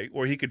next day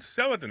or he could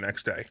sell it the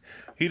next day.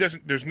 He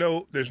doesn't. There's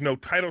no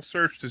title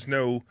search. There's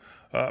no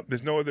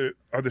other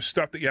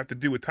stuff that you have to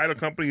do with title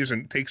companies,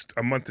 and it takes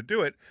a month to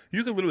do it.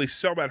 You can literally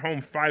sell that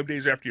home 5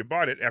 days after you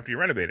bought it, after you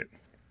renovate it.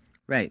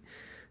 Right.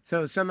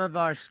 So some of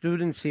our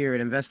students here at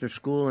Investor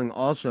Schooling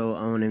also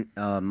own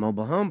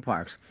mobile home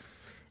parks.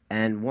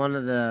 And one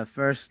of the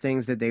first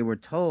things that they were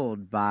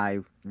told by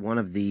one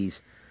of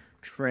these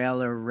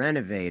trailer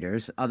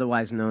renovators,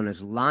 otherwise known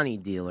as Lonnie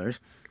dealers,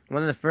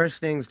 one of the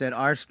first things that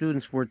our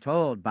students were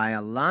told by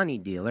a Lonnie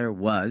dealer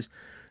was,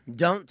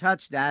 don't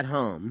touch that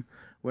home.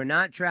 We're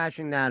not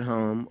trashing that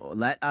home.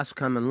 Let us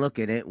come and look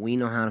at it. We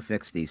know how to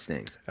fix these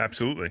things.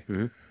 Absolutely.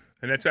 Mm-hmm.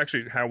 And that's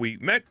actually how we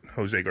met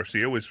Jose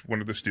Garcia, was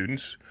one of the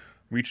students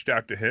reached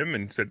out to him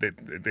and said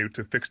that they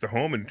to fix the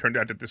home, and it turned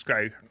out to be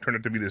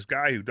this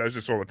guy who does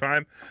this all the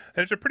time.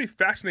 And it's a pretty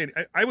fascinating.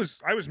 I was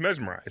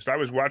mesmerized. I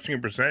was watching him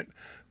present,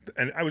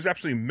 and I was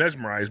absolutely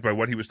mesmerized by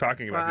what he was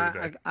talking about the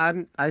other day.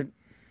 I'm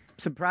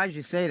surprised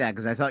you say that,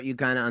 because I thought you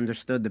kind of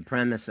understood the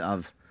premise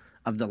of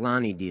the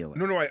Lonnie dealer.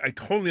 No, I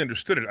totally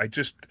understood it. I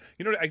just,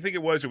 I think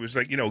it was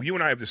like, you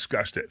and I have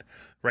discussed it,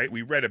 right?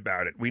 We read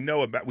about it. We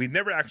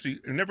never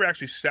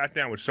actually sat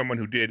down with someone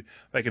who did,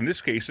 like in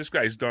this case, this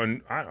guy's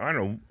done, I don't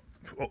know,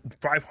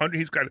 500.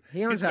 He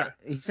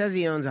says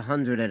he owns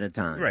 100 at a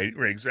time. Right,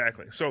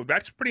 exactly. So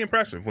that's pretty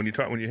impressive when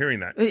you're hearing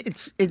that.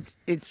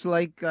 It's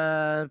like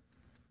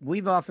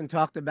we've often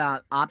talked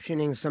about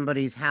optioning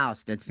somebody's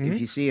house. That's if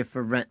you see it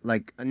for rent,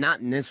 like not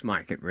in this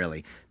market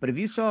really, but if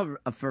you saw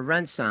a for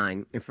rent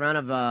sign in front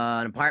of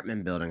an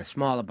apartment building, a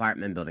small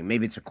apartment building,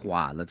 maybe it's a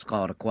quad. Let's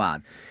call it a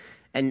quad.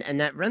 And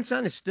that rent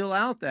sign is still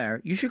out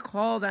there, you should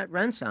call that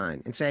rent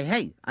sign and say,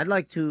 hey, I'd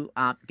like to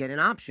get an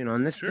option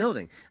on this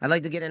building. I'd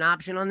like to get an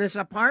option on this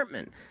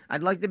apartment.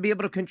 I'd like to be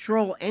able to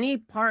control any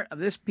part of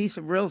this piece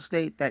of real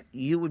estate that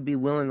you would be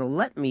willing to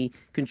let me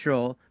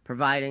control,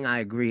 providing I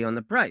agree on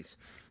the price.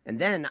 And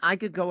then I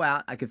could go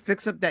out, I could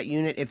fix up that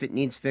unit if it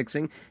needs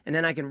fixing, and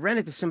then I can rent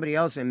it to somebody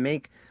else and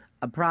make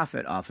a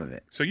profit off of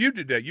it. So you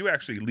did that. You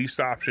actually lease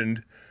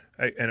optioned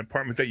an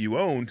apartment that you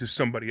own to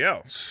somebody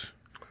else.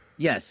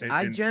 Yes,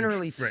 I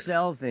generally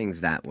sell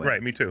things that way.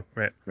 Right, me too.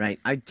 Right.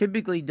 I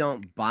typically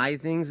don't buy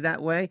things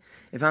that way.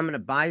 If I'm going to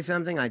buy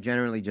something, I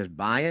generally just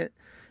buy it.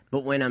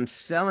 But when I'm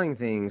selling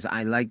things,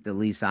 I like the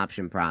lease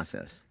option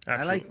process.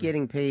 Absolutely. I like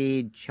getting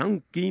paid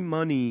chunky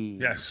money.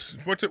 Yes.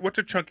 What's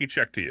a chunky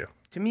check to you?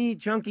 To me,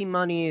 chunky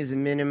money is a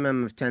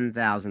minimum of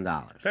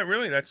 $10,000. That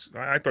really?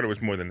 I thought it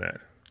was more than that.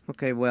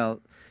 Okay,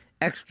 well,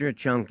 extra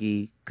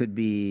chunky could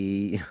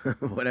be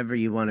whatever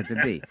you want it to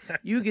be.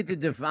 You get to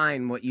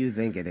define what you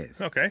think it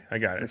is. Okay, I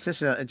got it. It's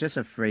just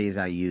a phrase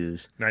I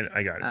use.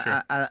 I got it.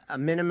 Sure. A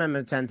minimum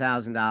of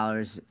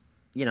 $10,000.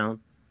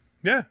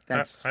 Yeah,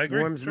 That I agree.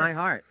 warms Sure. my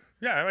heart.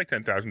 Yeah, I like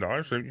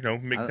 $10,000. So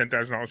make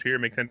 $10,000 here,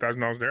 make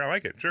 $10,000 there. I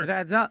like it. Sure. It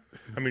adds up.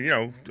 I mean,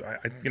 I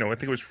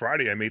think it was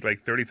Friday. I made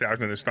like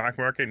 $30,000 in the stock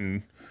market,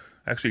 and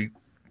actually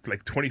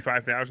like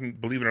 $25,000.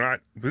 Believe it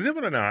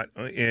or not,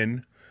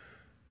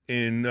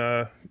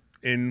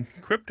 in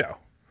crypto.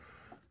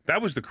 That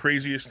was the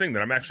craziest thing,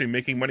 that I'm actually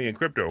making money in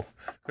crypto.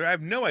 I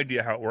have no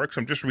idea how it works.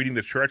 I'm just reading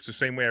the charts the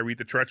same way I read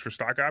the charts for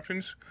stock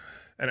options.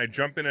 And I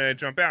jump in and I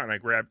jump out, and I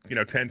grab,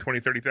 10, 20,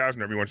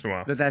 30,000 every once in a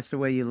while. But that's the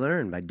way you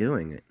learn, by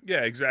doing it.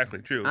 Yeah, exactly.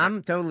 True.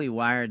 I'm totally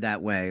wired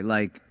that way.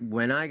 Like,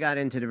 when I got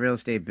into the real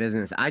estate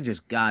business, I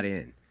just got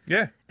in.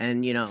 Yeah.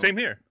 And, Same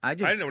here. I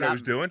didn't know what I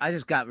was doing. I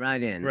just got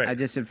right in. Right. I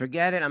just said,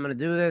 forget it. I'm going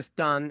to do this.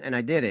 Done. And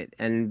I did it.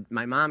 And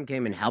my mom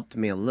came and helped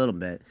me a little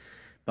bit.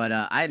 But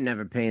I had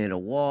never painted a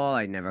wall.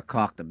 I never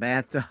caulked a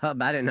bathtub.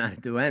 I didn't know how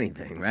to do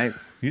anything, right?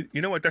 You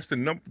know what? That's the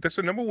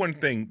number one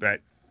thing that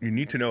you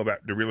need to know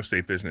about the real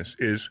estate business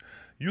is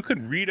you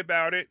can read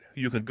about it.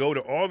 You can go to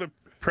all the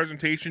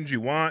presentations you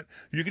want.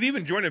 You can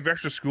even join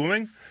investor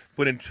schooling.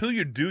 But until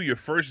you do your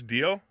first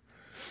deal,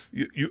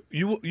 you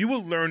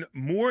will learn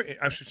more.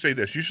 I should say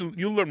this: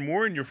 you'll learn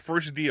more in your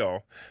first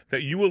deal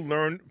that you will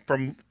learn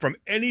from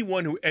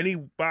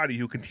anybody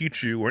who can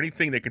teach you, or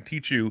anything that can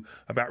teach you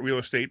about real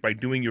estate by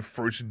doing your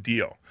first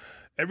deal.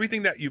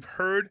 Everything that you've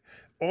heard,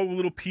 all the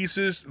little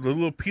pieces, the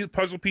little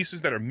puzzle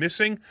pieces that are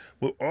missing,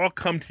 will all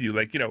come to you.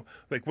 Like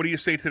what do you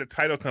say to the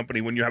title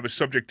company when you have a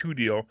subject to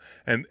deal,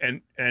 and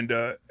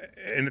the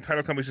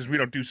title company says we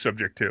don't do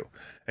subject to,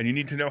 and you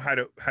need to know how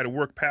to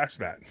work past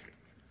that.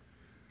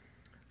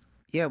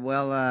 Yeah,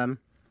 well,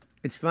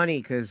 it's funny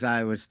because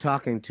I was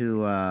talking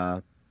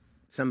to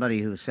somebody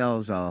who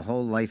sells a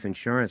whole life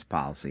insurance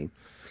policy,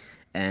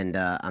 and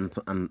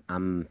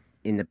I'm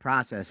in the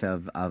process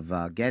of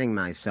getting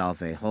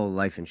myself a whole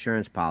life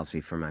insurance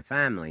policy for my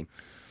family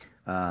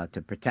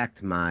to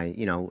protect my,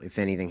 if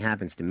anything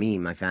happens to me,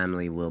 my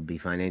family will be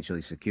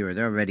financially secure.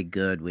 They're already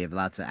good. We have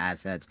lots of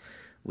assets.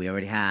 We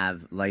already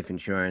have life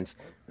insurance,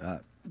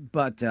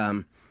 but.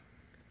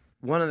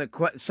 Some of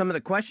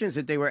the questions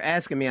that they were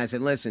asking me, I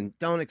said, listen,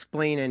 don't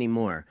explain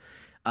anymore.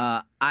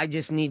 I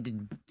just need to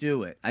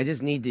do it. I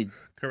just need to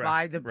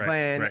buy the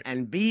plan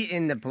and be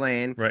in the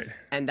plan. Right.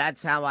 And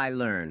that's how I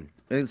learn.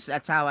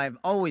 That's how I've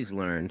always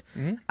learned.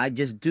 Mm-hmm. I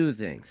just do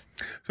things.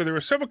 So there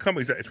were several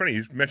companies it's funny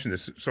you mentioned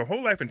this. So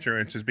whole life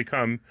insurance has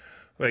become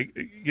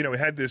it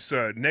had this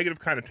negative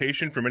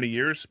connotation for many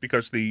years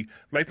because the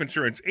life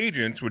insurance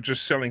agents were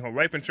just selling whole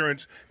life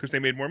insurance because they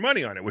made more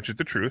money on it, which is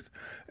the truth,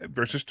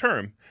 versus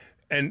term.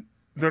 And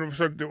then all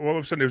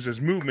of a sudden there's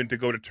this movement to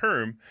go to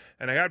term.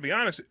 And I got to be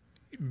honest,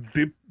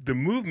 the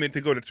movement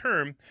to go to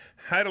term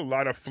had a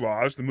lot of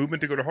flaws. The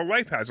movement to go to whole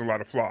life has a lot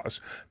of flaws.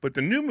 But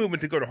the new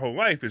movement to go to whole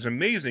life is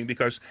amazing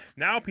because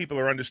now people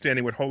are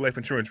understanding what whole life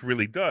insurance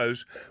really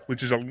does,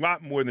 which is a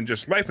lot more than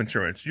just life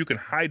insurance. You can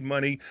hide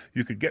money.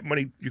 You could get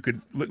money. You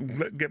could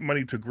get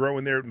money to grow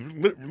in there,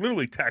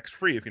 literally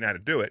tax-free if you know how to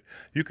do it.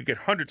 You could get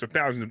hundreds of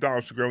thousands of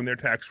dollars to grow in there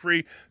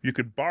tax-free. You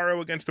could borrow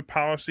against a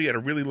policy at a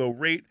really low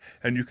rate,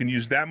 and you can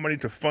use that money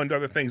to fund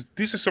other things.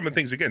 These are some of the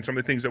things, again, some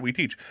of the things that we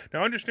teach.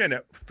 Now, understand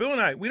that Phil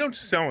and I, we don't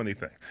sell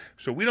anything.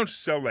 So we don't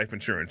sell life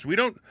insurance. We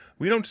don't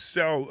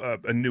sell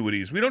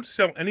annuities. We don't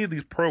sell any of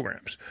these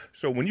programs.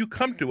 So when you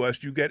come to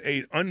us, you get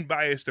an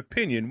unbiased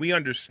opinion. We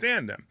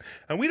understand them,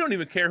 and we don't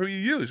even care who you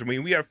use. I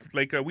mean, we have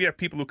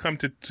people who come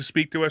to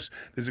speak to us.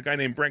 There's a guy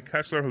named Brent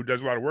Kessler who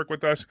does a lot of work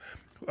with us,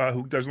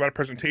 who does a lot of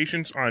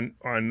presentations on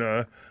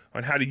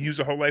how to use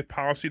a whole life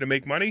policy to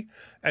make money.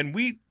 And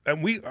we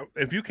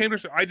if you came to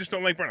us, I just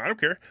don't like Brent. I don't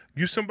care.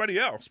 Use somebody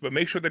else, but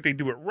make sure that they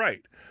do it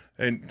right.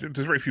 And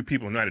there's very few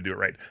people who know how to do it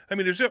right. I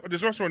mean,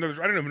 there's also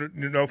another. I don't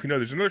even know if you know.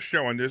 There's another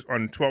show on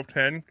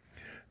 1210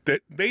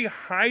 that they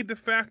hide the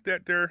fact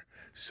that they're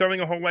selling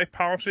a whole life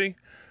policy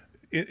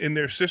in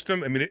their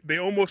system. I mean, they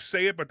almost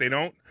say it, but they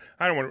don't.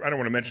 I don't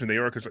want to mention they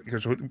are because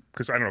I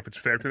don't know if it's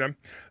fair to them.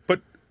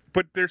 But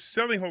they're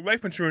selling whole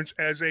life insurance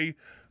as a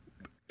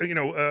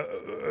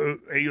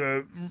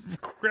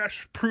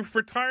crash-proof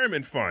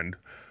retirement fund.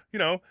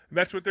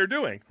 That's what they're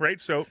doing,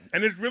 right? So,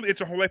 and it's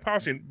a whole life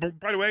policy. And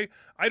by the way,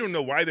 I don't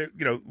know why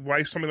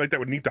why something like that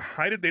would need to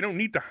hide it. They don't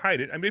need to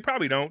hide it. I mean, they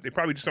probably don't. They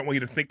probably just don't want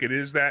you to think it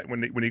is that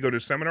when you go to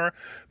a seminar.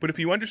 But if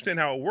you understand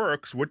how it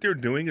works, what they're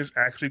doing is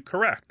actually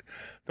correct.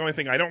 The only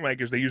thing I don't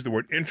like is they use the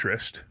word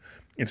interest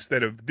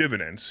instead of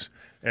dividends,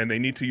 and they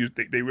need to use.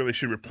 They really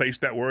should replace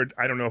that word.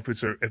 I don't know if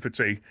it's a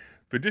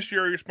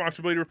fiduciary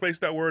responsibility to replace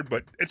that word,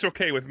 but it's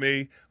okay with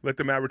me. Let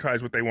them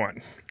advertise what they want.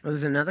 Well,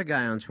 there's another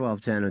guy on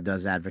 1210 who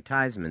does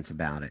advertisements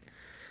about it.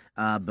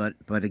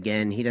 But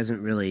again, he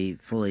doesn't really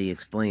fully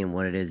explain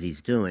what it is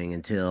he's doing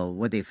until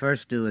what they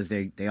first do is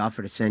they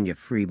offer to send you a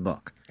free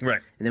book.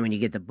 Right. And then when you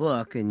get the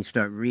book and you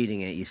start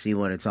reading it, you see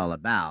what it's all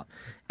about.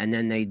 And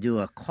then they do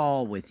a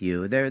call with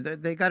you.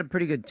 They got a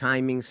pretty good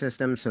timing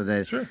system so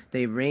that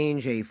they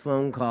arrange a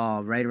phone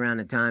call right around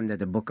the time that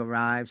the book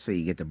arrives. So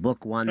you get the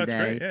book one day,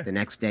 great, yeah. the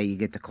next day you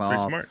get the call.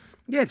 Pretty smart.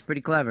 Yeah, it's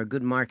pretty clever,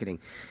 good marketing.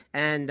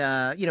 And,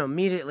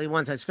 immediately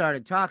once I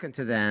started talking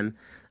to them,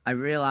 I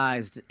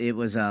realized it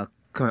was a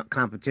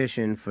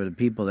competition for the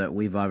people that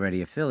we've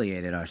already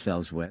affiliated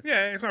ourselves with.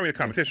 Yeah, it's not really a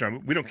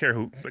competition. We don't care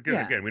who.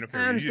 Again, we don't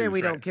care. I understand who we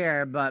don't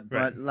care, but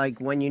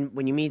like when you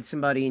meet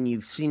somebody and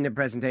you've seen their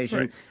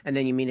presentation, and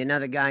then you meet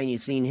another guy and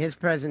you've seen his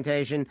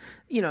presentation,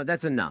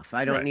 that's enough.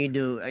 I don't need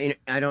to.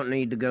 I don't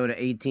need to go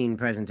to 18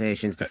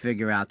 presentations to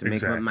figure out to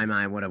make up my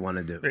mind what I want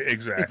to do.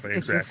 Exactly.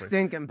 It's a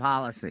stinking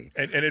policy.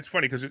 And it's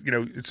funny because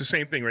it's the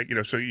same thing, right?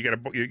 So you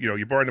got to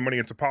you borrow the money.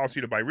 It's a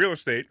policy to buy real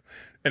estate,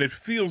 and it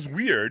feels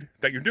weird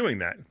that you're doing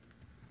that.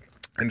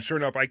 And sure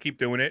enough, I keep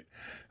doing it,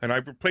 and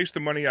I've replaced the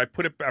money.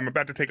 I'm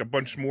about to take a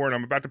bunch more, and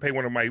I'm about to pay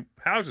one of my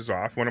houses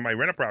off, one of my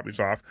rental properties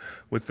off,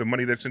 with the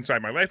money that's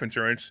inside my life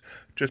insurance,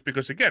 just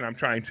because, again, I'm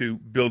trying to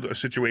build a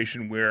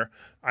situation where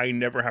I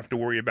never have to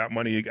worry about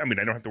money. I mean,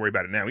 I don't have to worry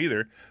about it now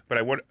either, but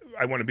I want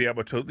to be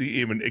able to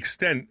even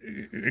extend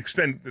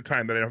the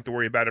time that I don't have to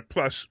worry about it,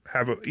 plus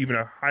have even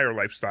a higher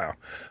lifestyle.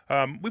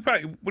 What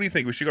do you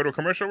think? We should go to a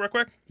commercial real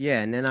quick?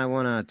 Yeah, and then I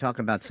want to talk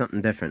about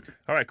something different.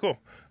 All right, cool.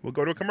 We'll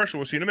go to a commercial.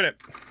 We'll see you in a minute.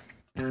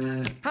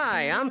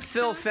 Hi, I'm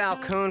Phil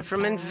Falcone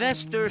from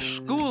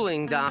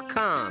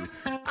InvestorSchooling.com.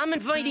 I'm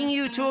inviting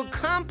you to a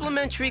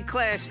complimentary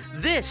class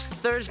this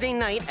Thursday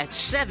night at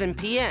 7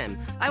 p.m.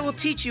 I will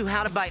teach you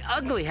how to buy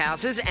ugly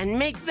houses and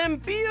make them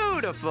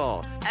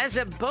beautiful. As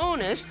a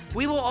bonus,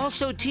 we will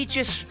also teach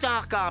you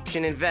stock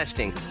option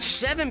investing.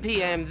 7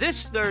 p.m.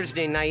 this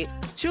Thursday night,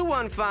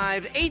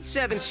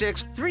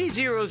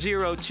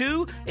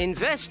 215-876-3002,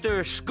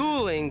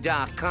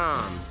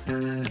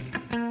 InvestorSchooling.com.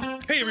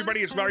 Hey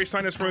everybody, it's Larry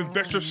Sinus from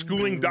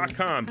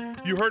InvestorSchooling.com.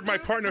 You heard my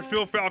partner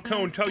Phil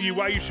Falcone tell you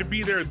why you should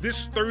be there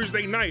this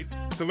Thursday night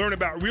to learn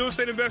about real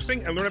estate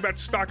investing and learn about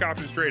stock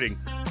options trading.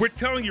 We're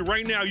telling you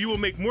right now, you will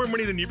make more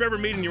money than you've ever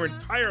made in your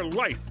entire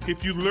life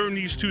if you learn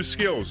these two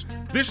skills.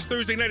 This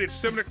Thursday night at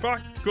 7 o'clock,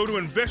 go to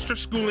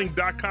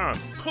InvestorSchooling.com.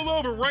 Pull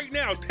over right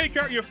now, take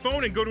out your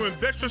phone and go to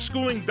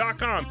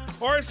InvestorSchooling.com.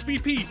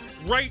 RSVP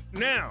right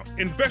now,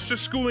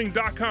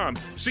 InvestorSchooling.com.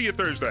 See you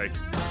Thursday.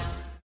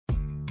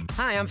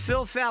 Hi, I'm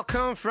Phil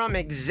Falcone from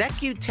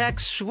Executech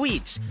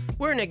Suites.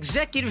 We're an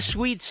executive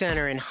suite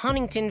center in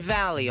Huntington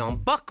Valley on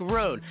Buck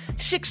Road,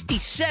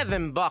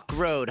 67 Buck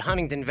Road,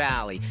 Huntington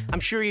Valley. I'm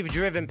sure you've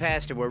driven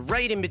past it. We're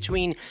right in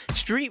between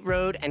Street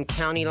Road and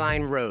County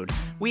Line Road.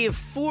 We have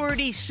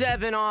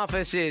 47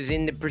 offices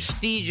in the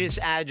prestigious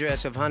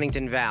address of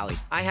Huntington Valley.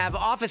 I have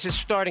offices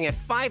starting at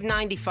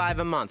 $595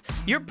 a month.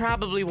 You're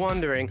probably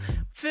wondering,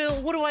 Phil,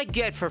 what do I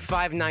get for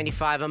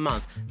 $595 a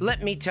month?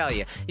 Let me tell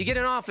you. You get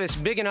an office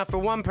big enough for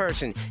one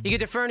person. You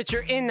get the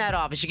furniture in that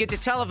office. You get the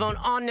telephone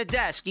on the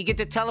desk. You get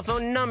the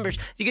telephone numbers.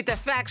 You get the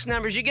fax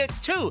numbers. You get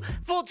 2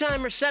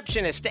 full-time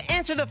receptionists to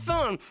answer the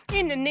phone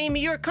in the name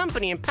of your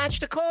company and patch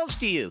the calls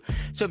to you.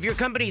 So if your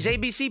company's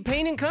ABC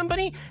Painting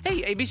Company,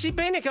 hey, ABC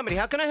Painting Company,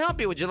 how can I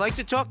help you? Would you like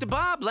to talk to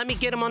Bob? Let me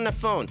get him on the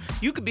phone.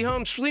 You could be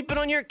home sleeping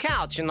on your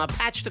couch and I'll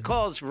patch the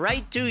calls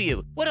right to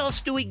you. What else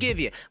do we give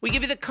you? We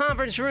give you the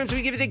conference rooms.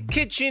 We give you the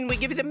kitchen. We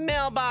give you the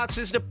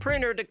mailboxes, the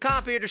printer, the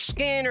copier, the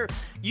scanner,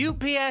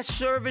 UPS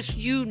service,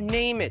 you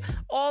name it.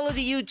 All of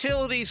the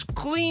utilities,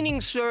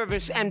 cleaning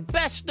service, and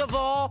best of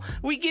all,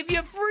 we give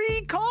you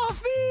free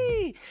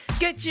coffee.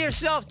 Get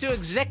yourself to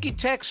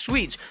Executech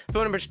Suites.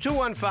 Phone number is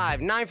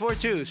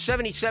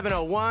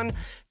 215-942-7701,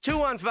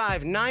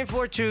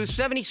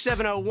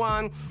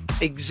 215-942-7701,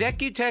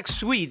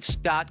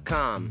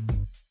 executechsuites.com.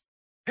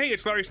 Hey,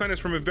 it's Larry Sinus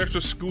from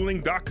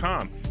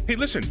InvestorSchooling.com. Hey,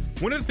 listen,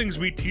 one of the things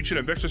we teach at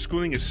Investor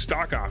Schooling is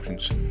stock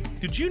options.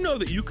 Did you know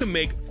that you can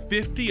make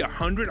 50,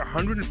 100,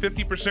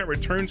 150%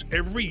 returns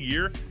every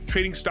year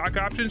trading stock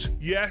options?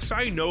 Yes,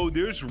 I know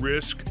there's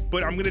risk,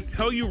 but I'm going to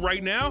tell you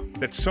right now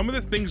that some of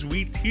the things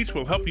we teach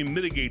will help you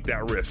mitigate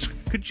that risk.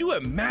 Could you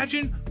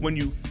imagine when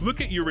you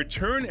look at your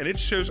return and it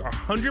shows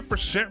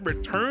 100%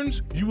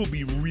 returns? You will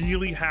be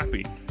really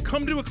happy.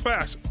 Come to a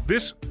class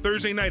this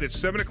Thursday night at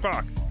 7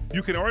 o'clock.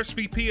 You can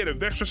RSVP at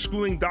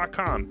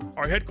InvestorSchooling.com.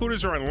 Our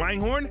headquarters are in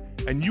Langhorne,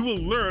 and you will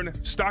learn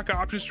stock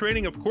options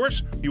trading. Of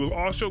course, you will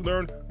also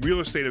learn real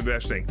estate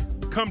investing.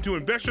 Come to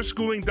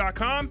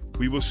InvestorSchooling.com.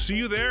 We will see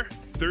you there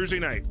Thursday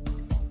night.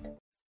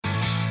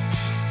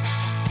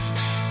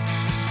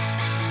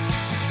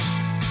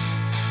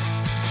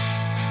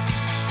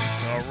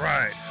 All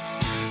right.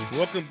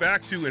 Welcome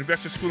back to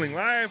Investor Schooling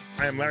Live.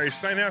 I am Larry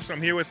Steinhaus.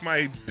 I'm here with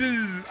my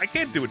I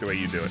can't do it the way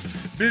you do it.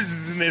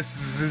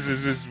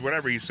 Business,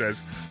 whatever he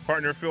says.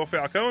 Partner Phil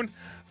Falcone.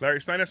 Larry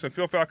Steinhaus and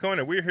Phil Falcone,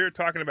 and we're here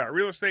talking about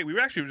real estate. We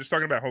actually were just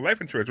talking about whole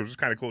life insurance, which is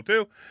kind of cool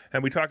too.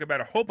 And we talk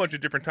about a whole bunch of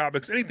different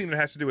topics, anything that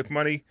has to do with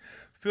money.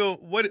 Phil,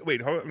 hold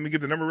on, let me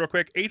give the number real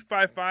quick.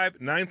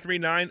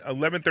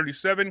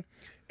 855-939-1137.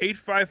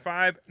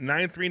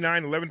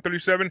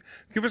 855-939-1137.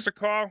 Give us a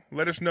call.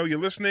 Let us know you're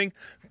listening.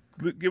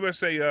 Give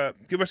us a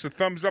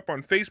thumbs up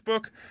on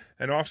Facebook,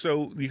 and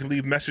also you can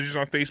leave messages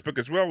on Facebook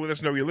as well. Let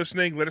us know you're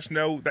listening. Let us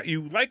know that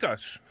you like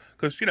us,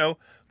 because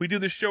we do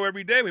this show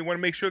every day. We want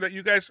to make sure that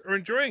you guys are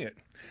enjoying it.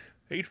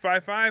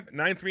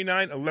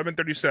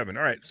 855-939-1137.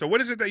 All right. So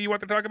what is it that you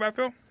want to talk about,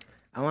 Phil?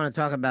 I want to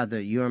talk about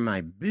you're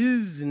my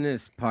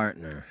business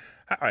partner.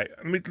 All right.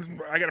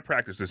 I got to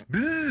practice this.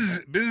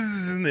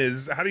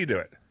 Business. How do you do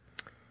it?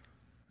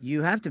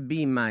 You have to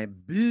be my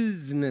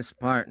business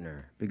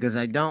partner, because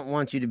I don't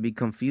want you to be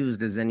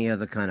confused as any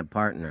other kind of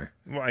partner.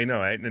 Well, I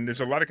know, and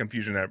there's a lot of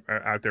confusion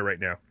out there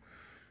right now.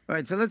 All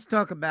right, so let's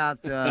talk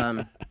about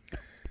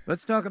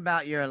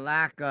your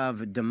lack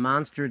of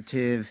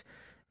demonstrative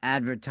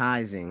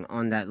advertising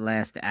on that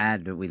last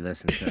ad that we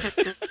listened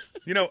to.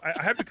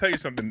 I have to tell you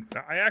something.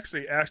 I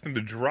actually asked them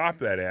to drop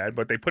that ad,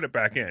 but they put it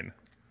back in.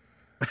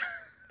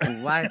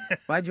 Why'd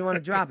you want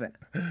to drop it?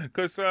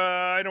 Because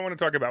I don't want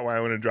to talk about why I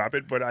want to drop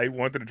it, but I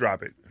wanted to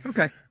drop it.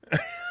 Okay.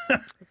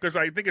 Because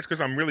I think it's because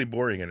I'm really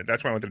boring in it.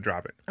 That's why I wanted to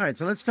drop it. All right,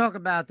 so let's talk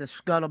about the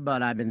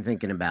scuttlebutt I've been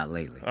thinking about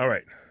lately. All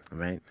right. All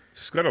right.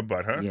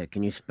 Scuttlebutt, huh? Yeah,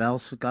 can you spell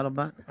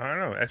scuttlebutt? I don't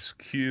know.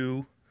 SQ,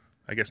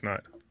 I guess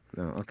not.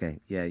 No, okay.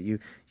 Yeah, you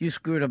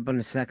screwed up on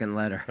the second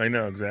letter. I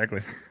know,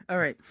 exactly. All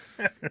right.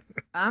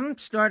 I'm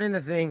starting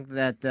to think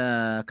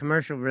that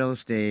commercial real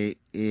estate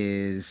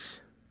is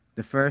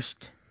the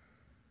first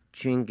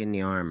chink in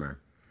the armor.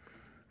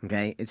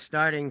 Okay? It's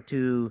starting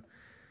to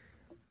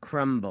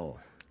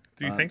crumble.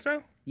 Do you think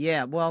so?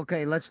 Yeah, well,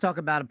 okay, let's talk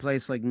about a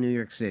place like New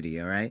York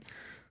City, all right?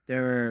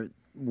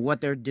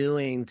 What they're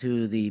doing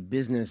to the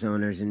business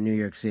owners in New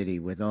York City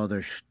with all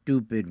their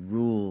stupid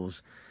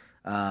rules,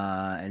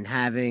 and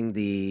having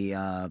the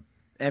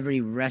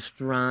every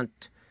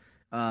restaurant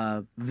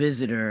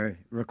visitor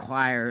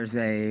requires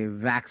a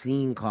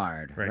vaccine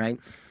card, right?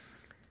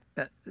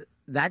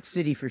 That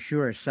city for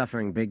sure is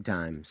suffering big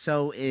time.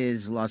 So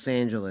is Los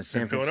Angeles,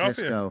 San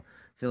Francisco,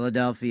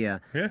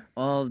 Philadelphia. Yeah.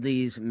 All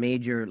these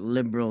major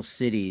liberal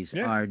cities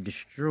are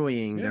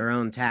destroying their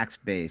own tax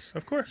base.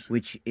 Of course.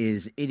 Which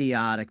is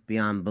idiotic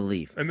beyond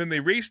belief. And then they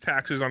raise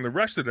taxes on the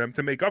rest of them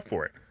to make up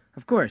for it.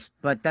 Of course,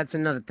 but that's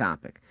another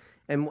topic.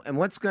 And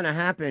what's going to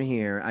happen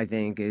here, I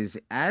think, is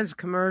as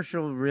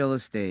commercial real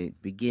estate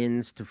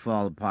begins to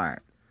fall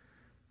apart,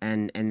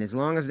 and as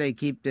long as they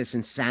keep this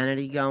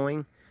insanity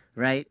going,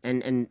 right,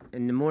 and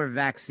the more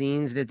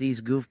vaccines that these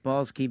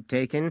goofballs keep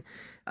taking,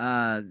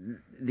 the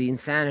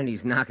insanity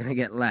is not going to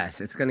get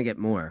less. It's going to get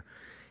more.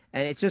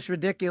 And it's just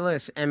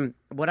ridiculous. And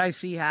what I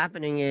see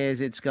happening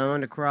is it's going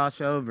to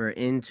cross over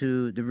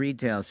into the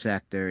retail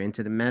sector,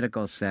 into the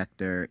medical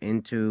sector,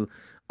 into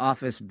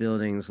office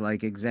buildings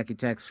like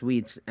Executech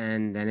Suites,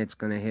 and then it's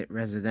going to hit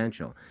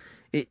residential.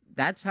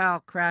 That's how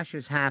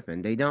crashes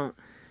happen. They don't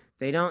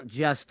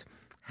just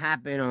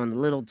happen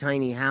on little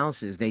tiny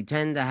houses. They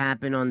tend to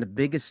happen on the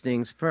biggest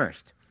things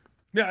first.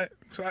 Yeah,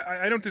 so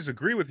I don't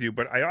disagree with you,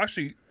 but I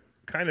actually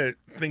kind of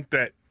think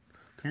that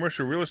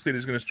commercial real estate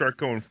is going to start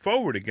going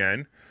forward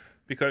again,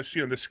 because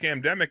the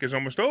scamdemic is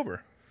almost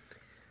over.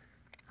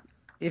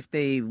 If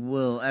they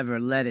will ever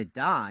let it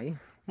die.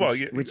 Well,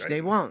 which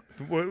they won't.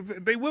 Well,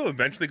 they will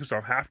eventually, because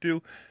they'll have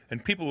to,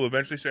 and people will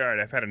eventually say, "All right,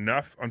 I've had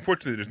enough."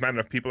 Unfortunately, there's not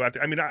enough people out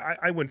there. I mean,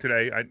 I went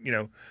today,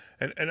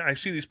 and I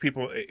see these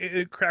people.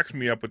 It cracks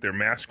me up with their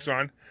masks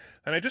on,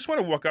 and I just want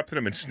to walk up to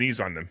them and sneeze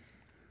on them.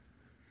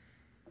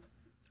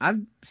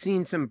 I've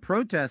seen some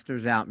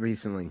protesters out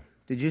recently.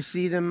 Did you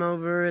see them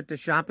over at the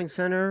shopping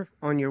center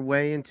on your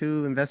way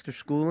into investor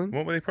schooling?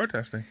 What were they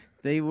protesting?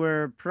 They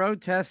were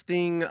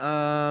protesting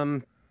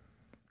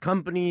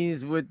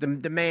companies with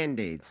the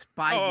mandates.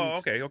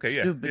 Biden's okay,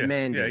 yeah. Stupid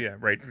mandate. Yeah,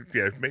 right.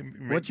 Yeah.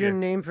 What's your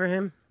name for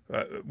him?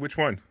 Which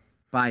one?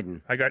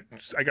 Biden. I got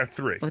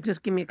three. Well,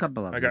 just give me a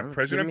couple of them. I got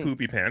President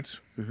Poopy Pants.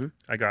 Mm-hmm.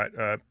 I got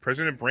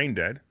President Brain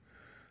Dead,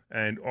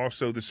 and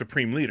also the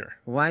Supreme Leader.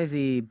 Why is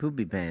he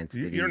Poopy Pants?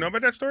 You don't know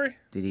about that story?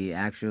 Did he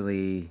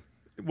actually...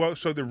 Well,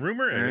 so the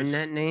rumor is... Earn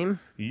that name?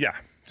 Yeah.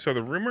 So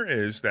the rumor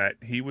is that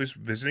he was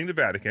visiting the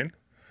Vatican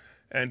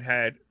and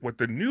had what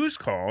the news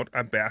called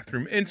a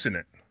bathroom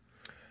incident.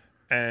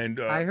 And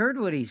I heard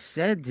what he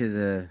said to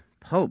the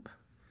Pope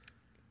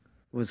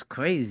was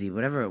crazy,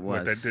 whatever it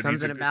was.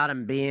 Something about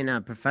him being a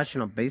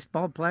professional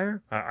baseball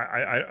player?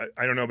 I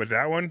don't know about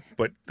that one,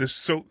 but this...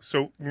 So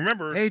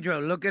remember...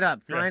 Pedro, look it up.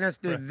 Find us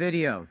the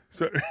video.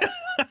 So...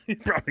 You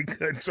probably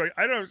could. So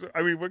I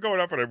mean, we're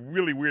going off on a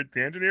really weird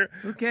tangent here.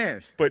 Who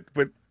cares? But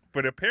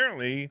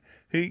apparently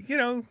he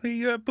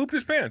pooped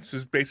his pants.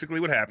 Is basically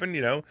what happened.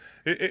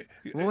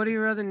 What are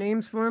your other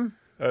names for him?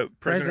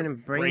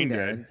 President Brain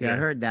Dead. Yeah, I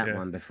heard that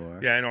one before.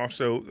 Yeah, and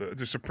also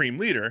the Supreme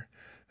Leader.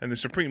 And the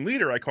Supreme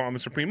Leader, I call him the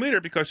Supreme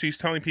Leader because he's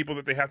telling people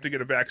that they have to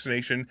get a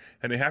vaccination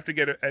and they have to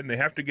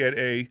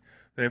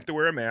they have to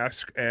wear a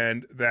mask,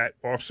 and that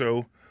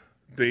also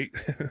they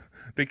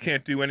they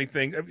can't do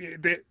anything.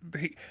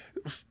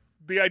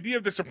 The idea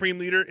of the Supreme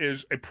Leader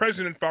is a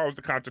president follows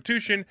the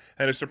Constitution,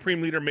 and a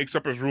Supreme Leader makes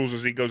up his rules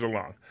as he goes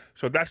along.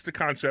 So that's the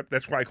concept.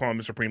 That's why I call him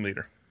the Supreme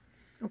Leader.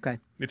 Okay.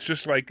 It's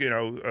just like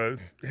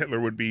Hitler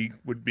would be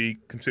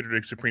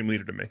considered a Supreme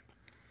Leader to me.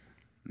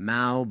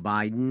 Mao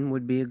Biden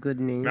would be a good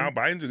name. Mao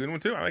Biden's a good one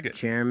too. I like it.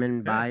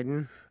 Chairman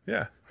Biden.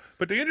 Yeah.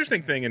 But the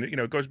interesting thing, and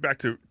it goes back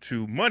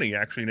to money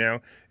actually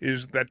now,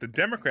 is that the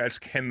Democrats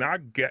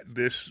cannot get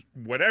this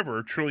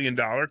whatever $1 trillion,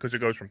 because it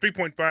goes from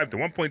 3.5 to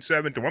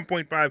 1.7 to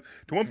 1.5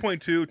 to 1.2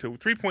 to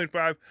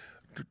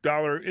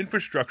 $3.5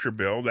 infrastructure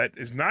bill that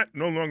is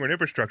no longer an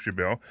infrastructure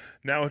bill.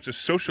 Now it's a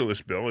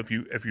socialist bill. If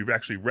you've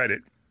actually read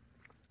it,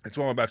 it's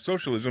all about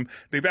socialism.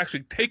 They've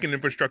actually taken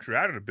infrastructure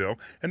out of the bill,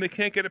 and they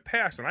can't get it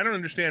passed. And I don't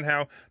understand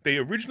how they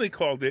originally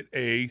called it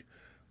a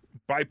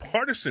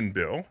bipartisan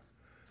bill.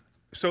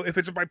 So if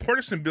it's a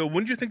bipartisan bill,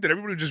 wouldn't you think that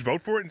everybody would just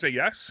vote for it and say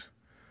yes?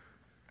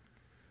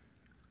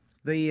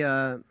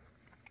 To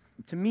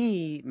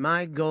me,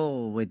 my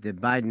goal with the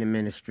Biden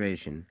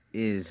administration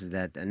is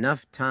that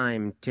enough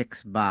time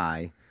ticks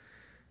by.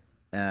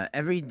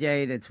 Every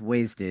day that's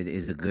wasted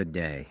is a good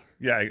day.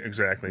 Yeah,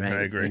 exactly. Right?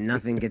 I agree. And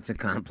nothing gets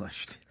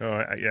accomplished.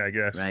 Yeah, I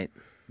guess. Right?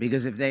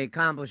 Because if they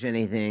accomplish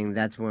anything,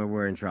 that's where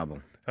we're in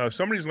trouble.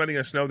 Somebody's letting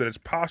us know that it's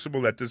possible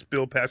that this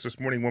bill passed this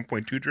morning,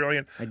 $1.2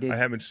 trillion. I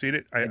haven't seen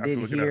it. I did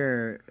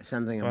hear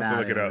something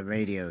about it on the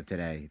radio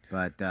today,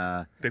 but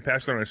they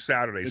passed it on a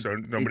Saturday, so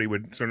nobody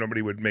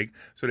would make.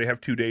 So they have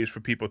 2 days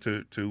for people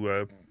to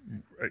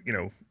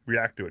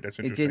react to it. That's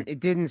interesting. It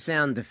didn't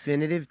sound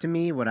definitive to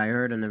me what I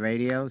heard on the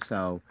radio.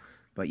 So,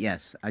 but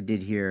yes, I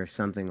did hear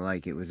something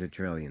like it was $1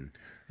 trillion.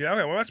 Yeah,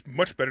 okay, well, that's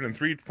much better than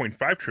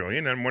 $3.5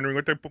 trillion. I'm wondering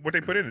what they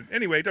put in it.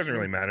 Anyway, it doesn't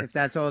really matter. If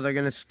that's all they're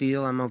going to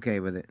steal, I'm okay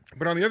with it.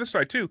 But on the other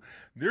side, too,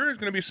 there is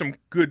going to be some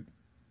good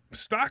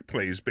stock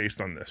plays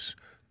based on this.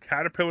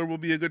 Caterpillar will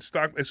be a good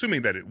stock,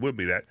 assuming that it will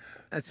be that.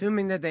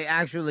 Assuming that they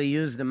actually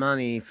use the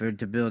money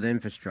to build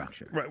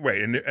infrastructure.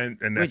 Right, and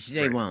that's, which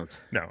they won't.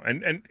 No,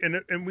 and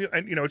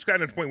it's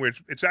gotten to the point where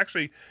it's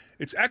actually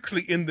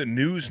in the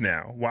news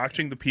now.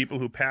 Watching the people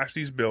who pass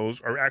these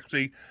bills are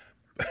actually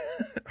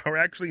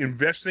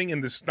investing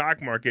in the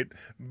stock market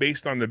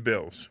based on the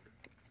bills.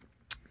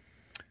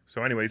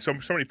 So anyway,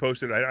 somebody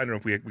posted. I don't know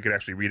if we could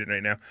actually read it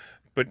right now,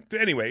 but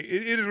anyway,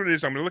 it is what it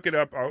is. I'm going to look it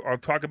up. I'll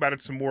talk about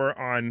it some more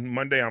on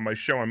Monday on my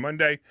show on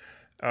Monday,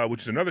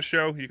 which is another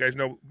show. You guys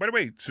know. By the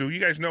way, so you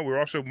guys know we're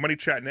also Money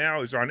Chat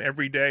Now is on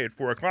every day at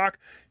 4:00.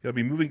 It'll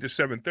be moving to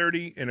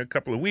 7:30 in a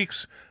couple of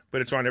weeks,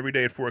 but it's on every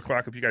day at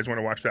 4:00 if you guys want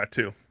to watch that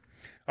too.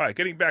 All right,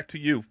 getting back to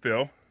you,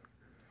 Phil.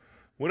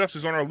 What else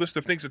is on our list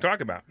of things to talk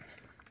about?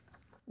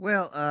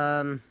 Well,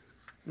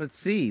 let's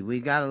see.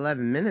 We got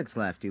 11 minutes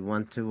left. You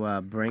want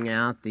to bring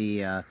out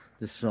the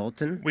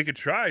Sultan? We could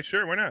try.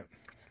 Sure, why not?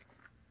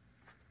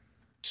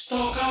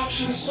 Stock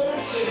Option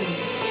Sultan.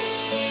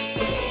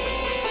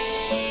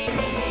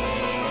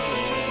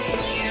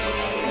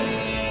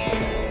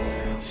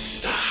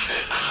 Stock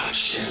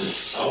Option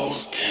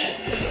Sultan.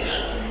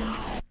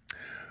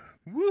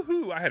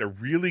 Woohoo! I had a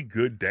really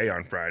good day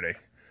on Friday.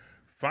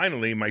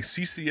 Finally, my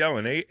CCL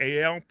and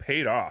AL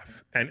paid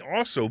off, and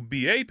also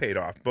BA paid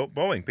off.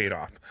 Boeing paid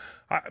off.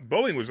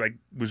 Boeing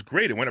was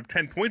great. It went up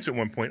 10 points at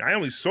one point. I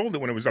only sold it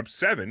when it was up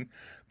 7,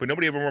 but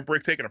nobody ever went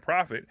break taking a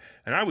profit,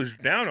 and I was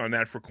down on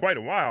that for quite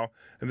a while.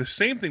 And the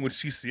same thing with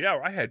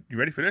CCL. You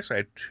ready for this? I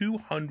had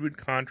 200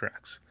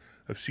 contracts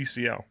of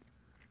CCL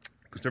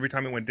because every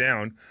time it went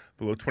down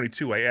below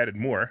 22, I added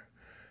more,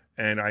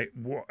 and I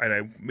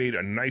made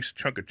a nice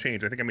chunk of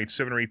change. I think I made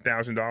 $7,000 or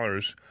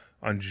 $8,000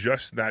 on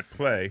just that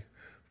play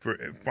for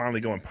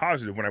finally going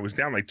positive when I was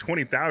down like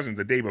 20,000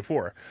 the day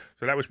before.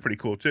 So that was pretty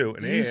cool too.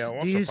 And AAL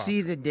also do you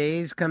see the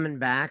days coming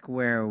back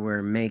where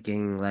we're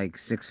making like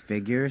 6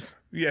 figures?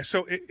 Yeah,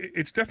 so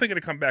it's definitely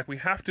going to come back. We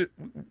have to.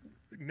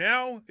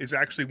 Now is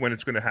actually when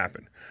it's going to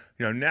happen.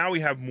 Now we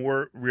have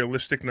more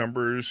realistic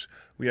numbers.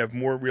 We have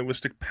more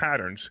realistic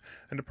patterns.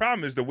 And the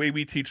problem is the way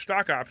we teach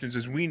stock options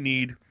is we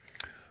need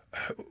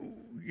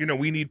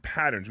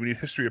patterns. We need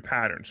history of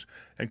patterns.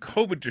 And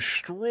COVID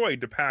destroyed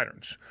the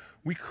patterns.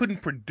 We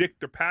couldn't predict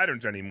the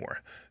patterns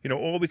anymore.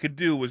 All we could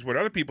do was what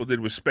other people did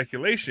was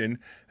speculation,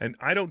 and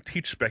I don't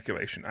teach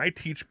speculation. I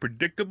teach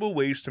predictable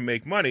ways to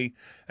make money,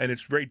 and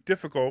it's very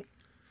difficult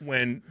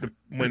when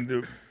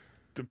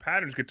the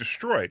patterns get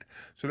destroyed.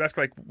 So that's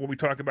like what we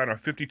talk about on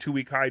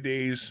 52-week high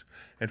days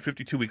and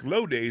 52-week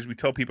low days. We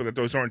tell people that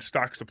those aren't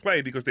stocks to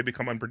play because they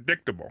become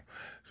unpredictable.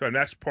 So and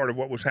that's part of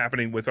what was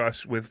happening with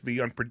us with the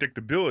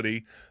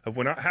unpredictability of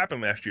what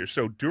happened last year.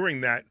 So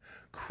during that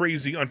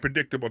crazy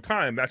unpredictable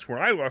time, that's where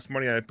I lost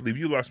money. I believe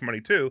you lost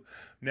money too.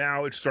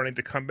 Now it's starting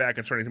to come back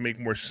and starting to make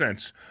more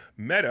sense.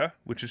 Meta,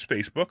 which is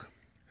Facebook,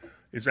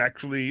 is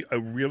actually a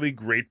really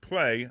great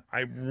play.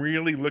 I'm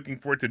really looking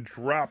for it to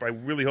drop. I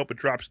really hope it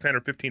drops 10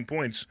 or 15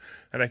 points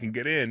and I can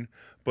get in.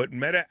 But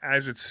Meta,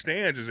 as it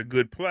stands, is a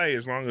good play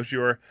as long as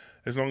you're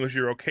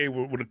okay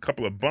with a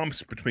couple of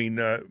bumps between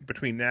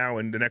now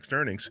and the next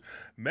earnings.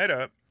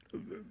 Meta,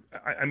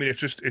 I mean,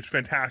 it's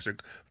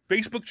fantastic.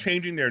 Facebook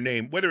changing their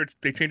name, whether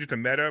they change it to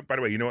Meta. By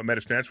the way, you know what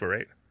Meta stands for,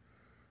 right?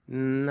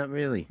 Not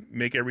really.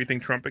 Make everything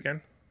Trump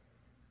again?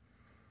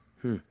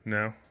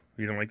 No?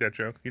 You don't like that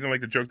joke? You don't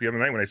like the joke the other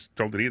night when I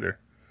told it either.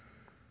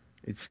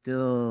 It's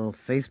still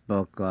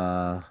Facebook.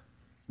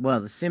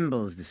 Well, the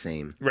symbol is the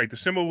same. Right. The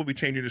symbol will be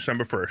changing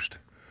December 1st.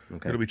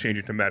 Okay. It'll be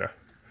changing to Meta.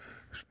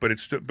 But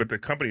but the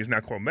company is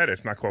not called Meta.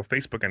 It's not called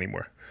Facebook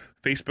anymore.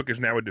 Facebook is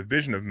now a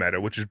division of Meta,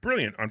 which is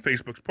brilliant on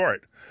Facebook's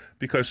part,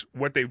 because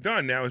what they've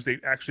done now is they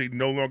actually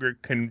no longer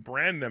can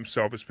brand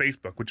themselves as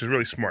Facebook, which is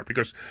really smart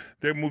because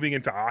they're moving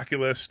into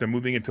Oculus, they're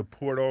moving into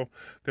Portal,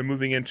 they're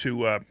moving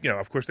into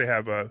of course they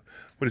have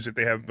what is it?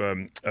 They have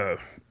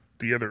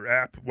the other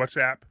app,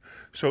 WhatsApp.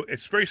 So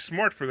it's very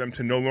smart for them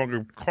to no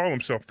longer call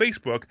themselves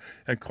Facebook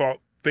and call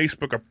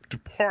Facebook a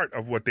part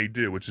of what they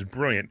do, which is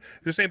brilliant.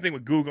 The same thing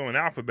with Google and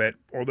Alphabet,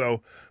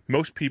 although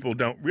most people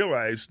don't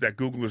realize that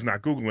Google is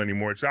not Google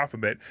anymore, it's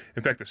Alphabet.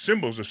 In fact, the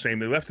symbol's the same.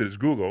 They left it as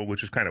Google,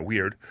 which is kind of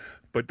weird.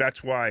 But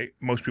that's why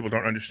most people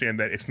don't understand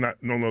that it's no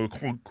longer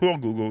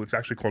called Google, it's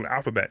actually called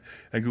Alphabet,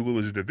 and Google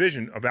is a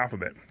division of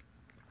Alphabet.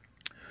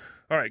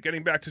 All right,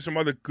 getting back to some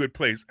other good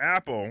plays.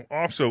 Apple,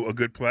 also a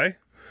good play.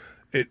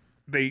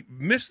 They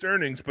missed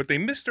earnings, but they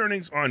missed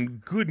earnings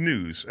on good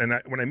news. And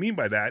what I mean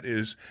by that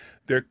is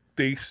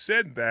they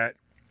said that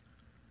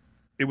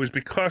it was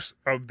because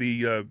of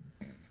the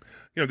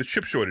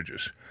chip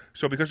shortages.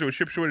 So because there were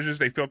chip shortages,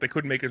 they felt they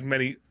couldn't make as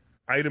many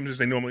items as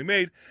they normally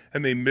made,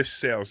 and they missed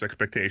sales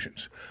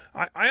expectations.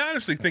 I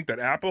honestly think that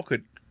Apple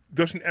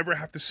doesn't ever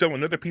have to sell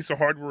another piece of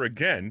hardware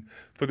again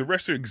for the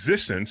rest of their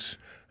existence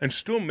and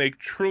still make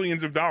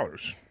trillions of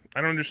dollars.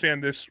 I don't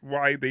understand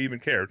why they even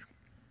cared.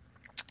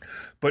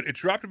 But it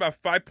dropped about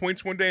 5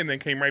 points one day and then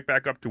came right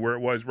back up to where it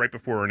was right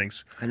before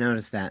earnings. I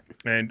noticed that.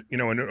 And,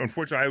 and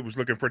unfortunately, I was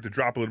looking for it to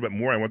drop a little bit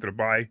more. I wanted to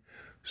buy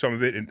some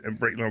of it in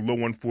low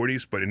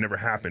 140s, but it never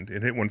happened.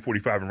 It hit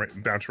 145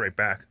 and bounced right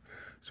back.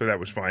 So that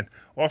was fine.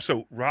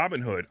 Also,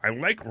 Robinhood. I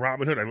like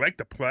Robinhood. I like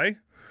the play.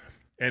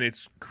 And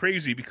it's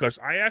crazy because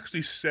I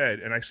actually said,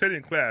 and I said it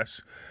in class,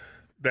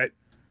 that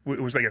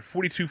it was like at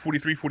 42,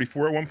 43,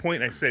 44 at one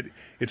point. And I said,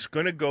 it's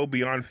going to go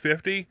beyond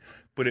 50,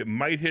 but it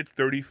might hit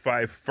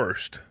 35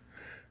 first.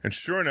 And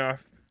sure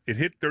enough, it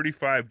hit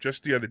 35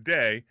 just the other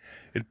day.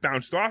 It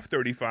bounced off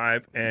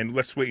 35, and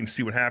let's wait and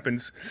see what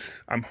happens.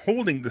 I'm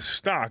holding the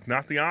stock,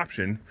 not the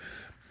option,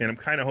 and I'm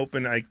kind of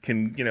hoping I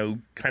can,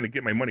 kind of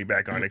get my money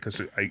back on it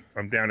because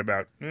I'm down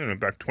about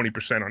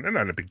 20% on it.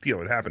 Not a big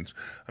deal. It happens.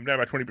 I'm down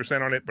about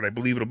 20% on it, but I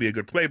believe it'll be a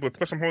good play. But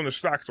plus, I'm holding the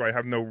stock, so I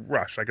have no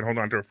rush. I can hold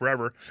on to it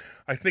forever.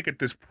 I think at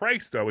this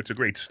price, though, it's a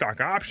great stock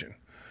option.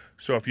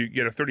 So if you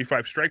get a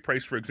 35 strike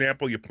price, for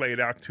example, you play it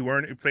out to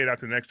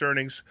the next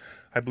earnings.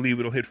 I believe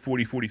it'll hit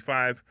 40,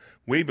 45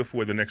 way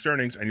before the next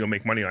earnings, and you'll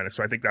make money on it.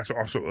 So I think that's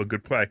also a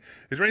good play.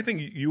 Is there anything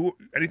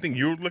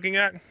you're looking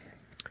at?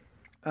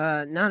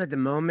 Not at the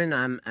moment.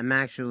 I'm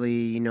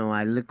actually,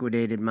 I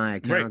liquidated my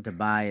account to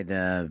buy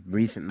the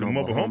recent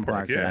mobile home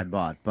park that I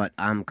bought, but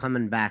I'm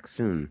coming back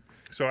soon.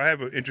 So I have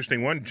an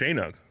interesting one,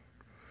 JNUG.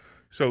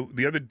 So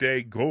the other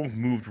day, gold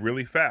moved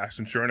really fast,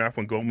 and sure enough,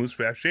 when gold moves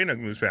fast, JNUG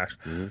moves fast.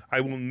 Mm-hmm. I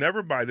will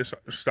never buy this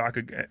stock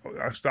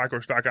or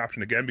stock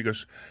option again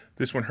because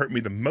this one hurt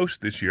me the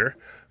most this year.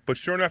 But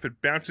sure enough, it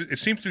bounces. It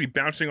seems to be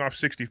bouncing off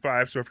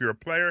 65. So if you're a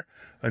player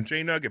on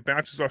JNUG, it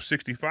bounces off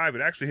 65.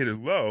 It actually hit a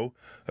low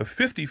of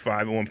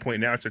 55 at one point.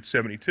 Now it's at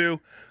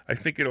 72. I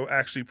think it'll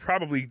actually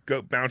probably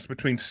bounce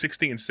between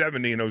 60 and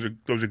 70, and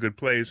those are good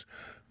plays.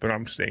 But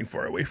I'm staying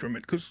far away from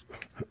it because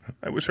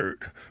I was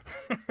hurt.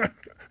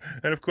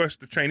 And of course,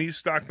 the Chinese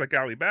stock like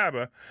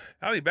Alibaba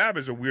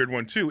is a weird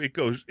one too. It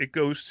goes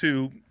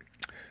to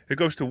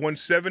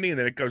 170 and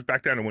then it goes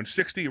back down to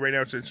 160. Right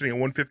now it's sitting at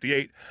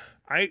 158.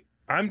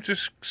 I'm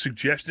just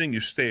suggesting you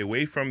stay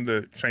away from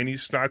the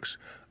Chinese stocks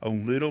a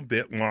little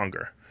bit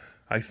longer.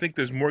 I think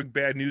there's more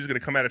bad news going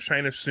to come out of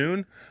China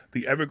soon.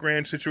 The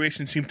Evergrande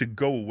situation seemed to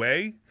go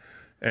away.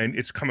 And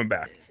it's coming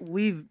back.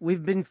 We've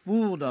been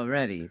fooled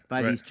already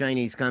by these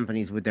Chinese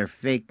companies with their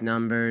fake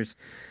numbers,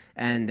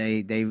 and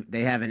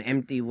they have an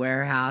empty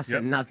warehouse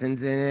and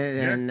nothing's in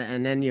it,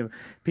 and then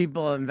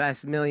people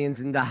invest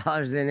millions in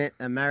dollars in it,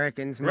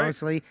 Americans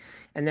mostly,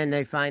 and then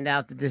they find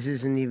out that this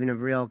isn't even a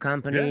real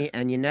company,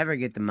 and you never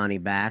get the money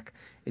back.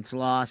 It's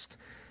lost.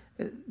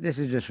 This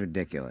is just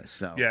ridiculous.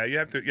 So yeah, you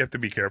have to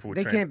be careful with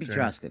They China. can't be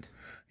trusted.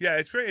 Yeah,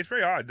 it's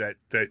very odd that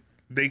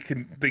they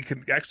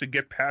can actually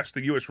get past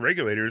the U.S.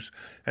 regulators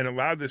and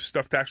allow this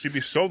stuff to actually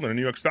be sold on the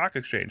New York Stock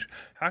Exchange.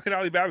 How could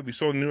Alibaba be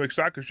sold on the New York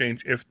Stock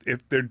Exchange if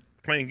they're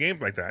playing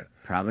games like that?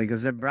 Probably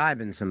because they're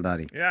bribing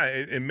somebody. Yeah,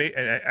 it may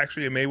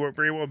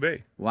very well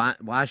be.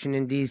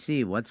 Washington,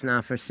 D.C., what's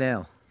not for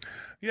sale?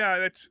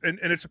 Yeah, and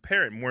it's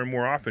apparent more and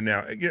more often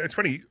now. It's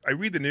funny. I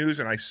read the news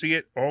and I see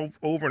it all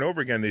over and over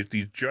again.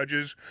 These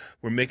judges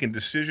were making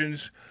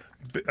decisions.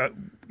 They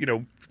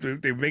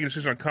were making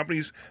decisions on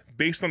companies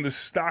based on the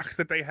stocks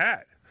that they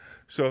had.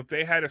 So if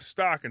they had a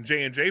stock in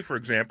J&J, for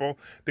example,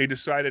 they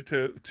decided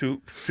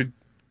to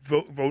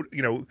vote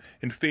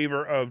in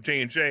favor of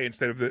J&J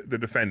instead of the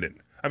defendant.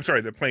 I'm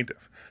sorry, the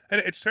plaintiff. And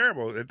it's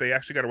terrible that they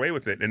actually got away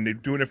with it, and they're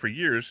doing it for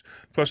years.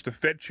 Plus, the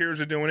Fed chairs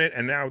are doing it,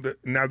 and now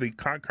the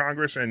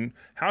Congress and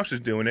House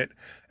is doing it,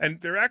 and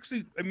they're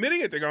actually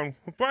admitting it. They're going,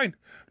 well, fine,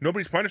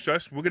 nobody's punished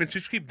us. We're going to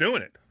just keep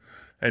doing it.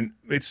 And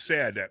it's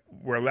sad that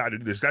we're allowed to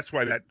do this. That's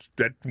why that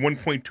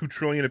 $1.2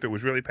 trillion, if it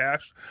was really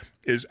passed,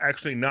 is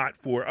actually not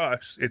for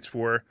us. It's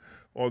for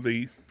all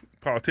the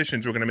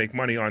politicians who are going to make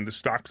money on the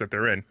stocks that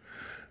they're in.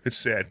 It's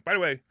sad. By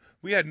the way,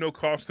 we had no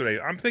calls today.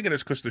 I'm thinking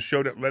it's because the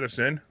show that let us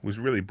in was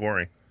really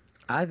boring.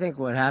 I think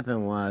what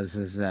happened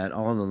is that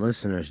all the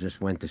listeners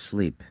just went to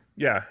sleep.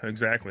 Yeah,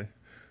 exactly.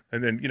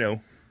 And then,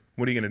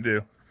 what are you going to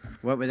do?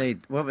 What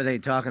were they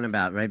talking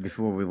about right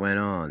before we went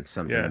on?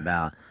 Something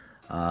about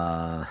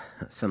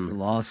some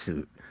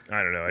lawsuit.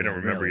 I don't know. I don't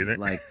remember either.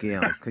 Like,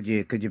 could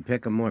you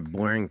pick a more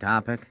boring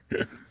topic?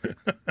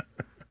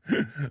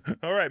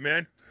 All right,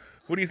 man.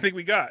 What do you think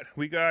we got?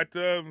 We got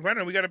I don't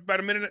know. We got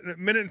about a minute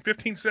and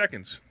 15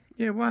 seconds.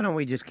 Yeah, why don't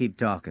we just keep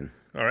talking?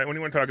 All right. What do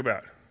you want to talk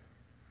about?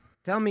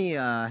 Tell me,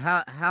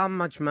 how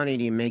much money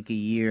do you make a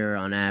year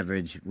on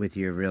average with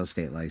your real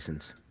estate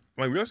license?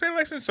 My real estate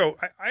license? So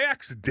I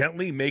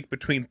accidentally make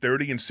between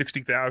 $30,000 and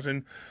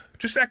 $60,000.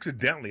 Just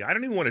accidentally. I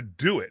don't even want to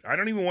do it. I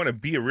don't even want to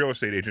be a real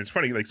estate agent. It's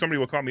funny. Like somebody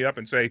will call me up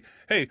and say,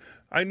 "Hey,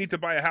 I need to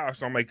buy a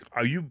house." I'm like,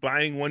 "Are you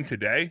buying one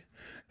today?"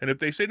 And if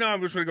they say, "No,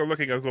 I'm just going to go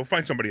looking," I'll go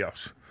find somebody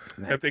else.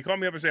 Right. If they call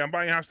me up and say, "I'm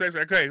buying a house today,"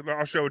 okay,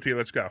 I'll show it to you.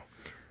 Let's go.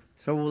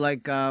 So,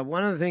 like,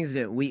 one of the things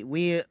that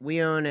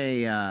we own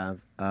a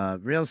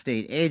real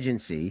estate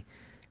agency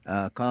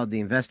called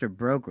the Investor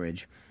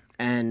Brokerage,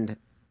 and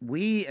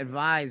we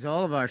advise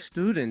all of our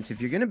students,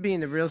 if you're going to be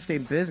in the real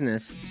estate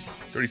business...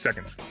 30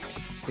 seconds.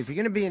 If you're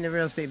going to be in the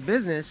real estate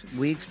business,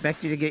 we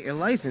expect you to get your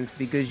license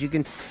because you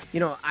can...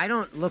 I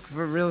don't look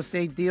for real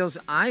estate deals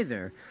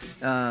either.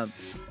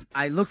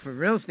 I look for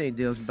real estate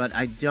deals, but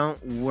I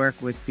don't work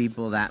with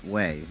people that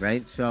way,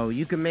 right? So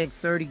you can make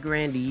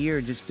 $30,000 a year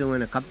just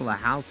doing a couple of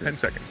houses. 10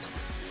 seconds.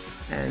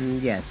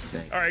 And yes,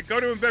 thanks. All right, go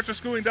to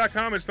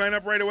investorschooling.com and sign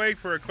up right away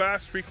for a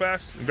free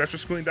class,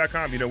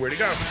 investorschooling.com. You know where to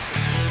go.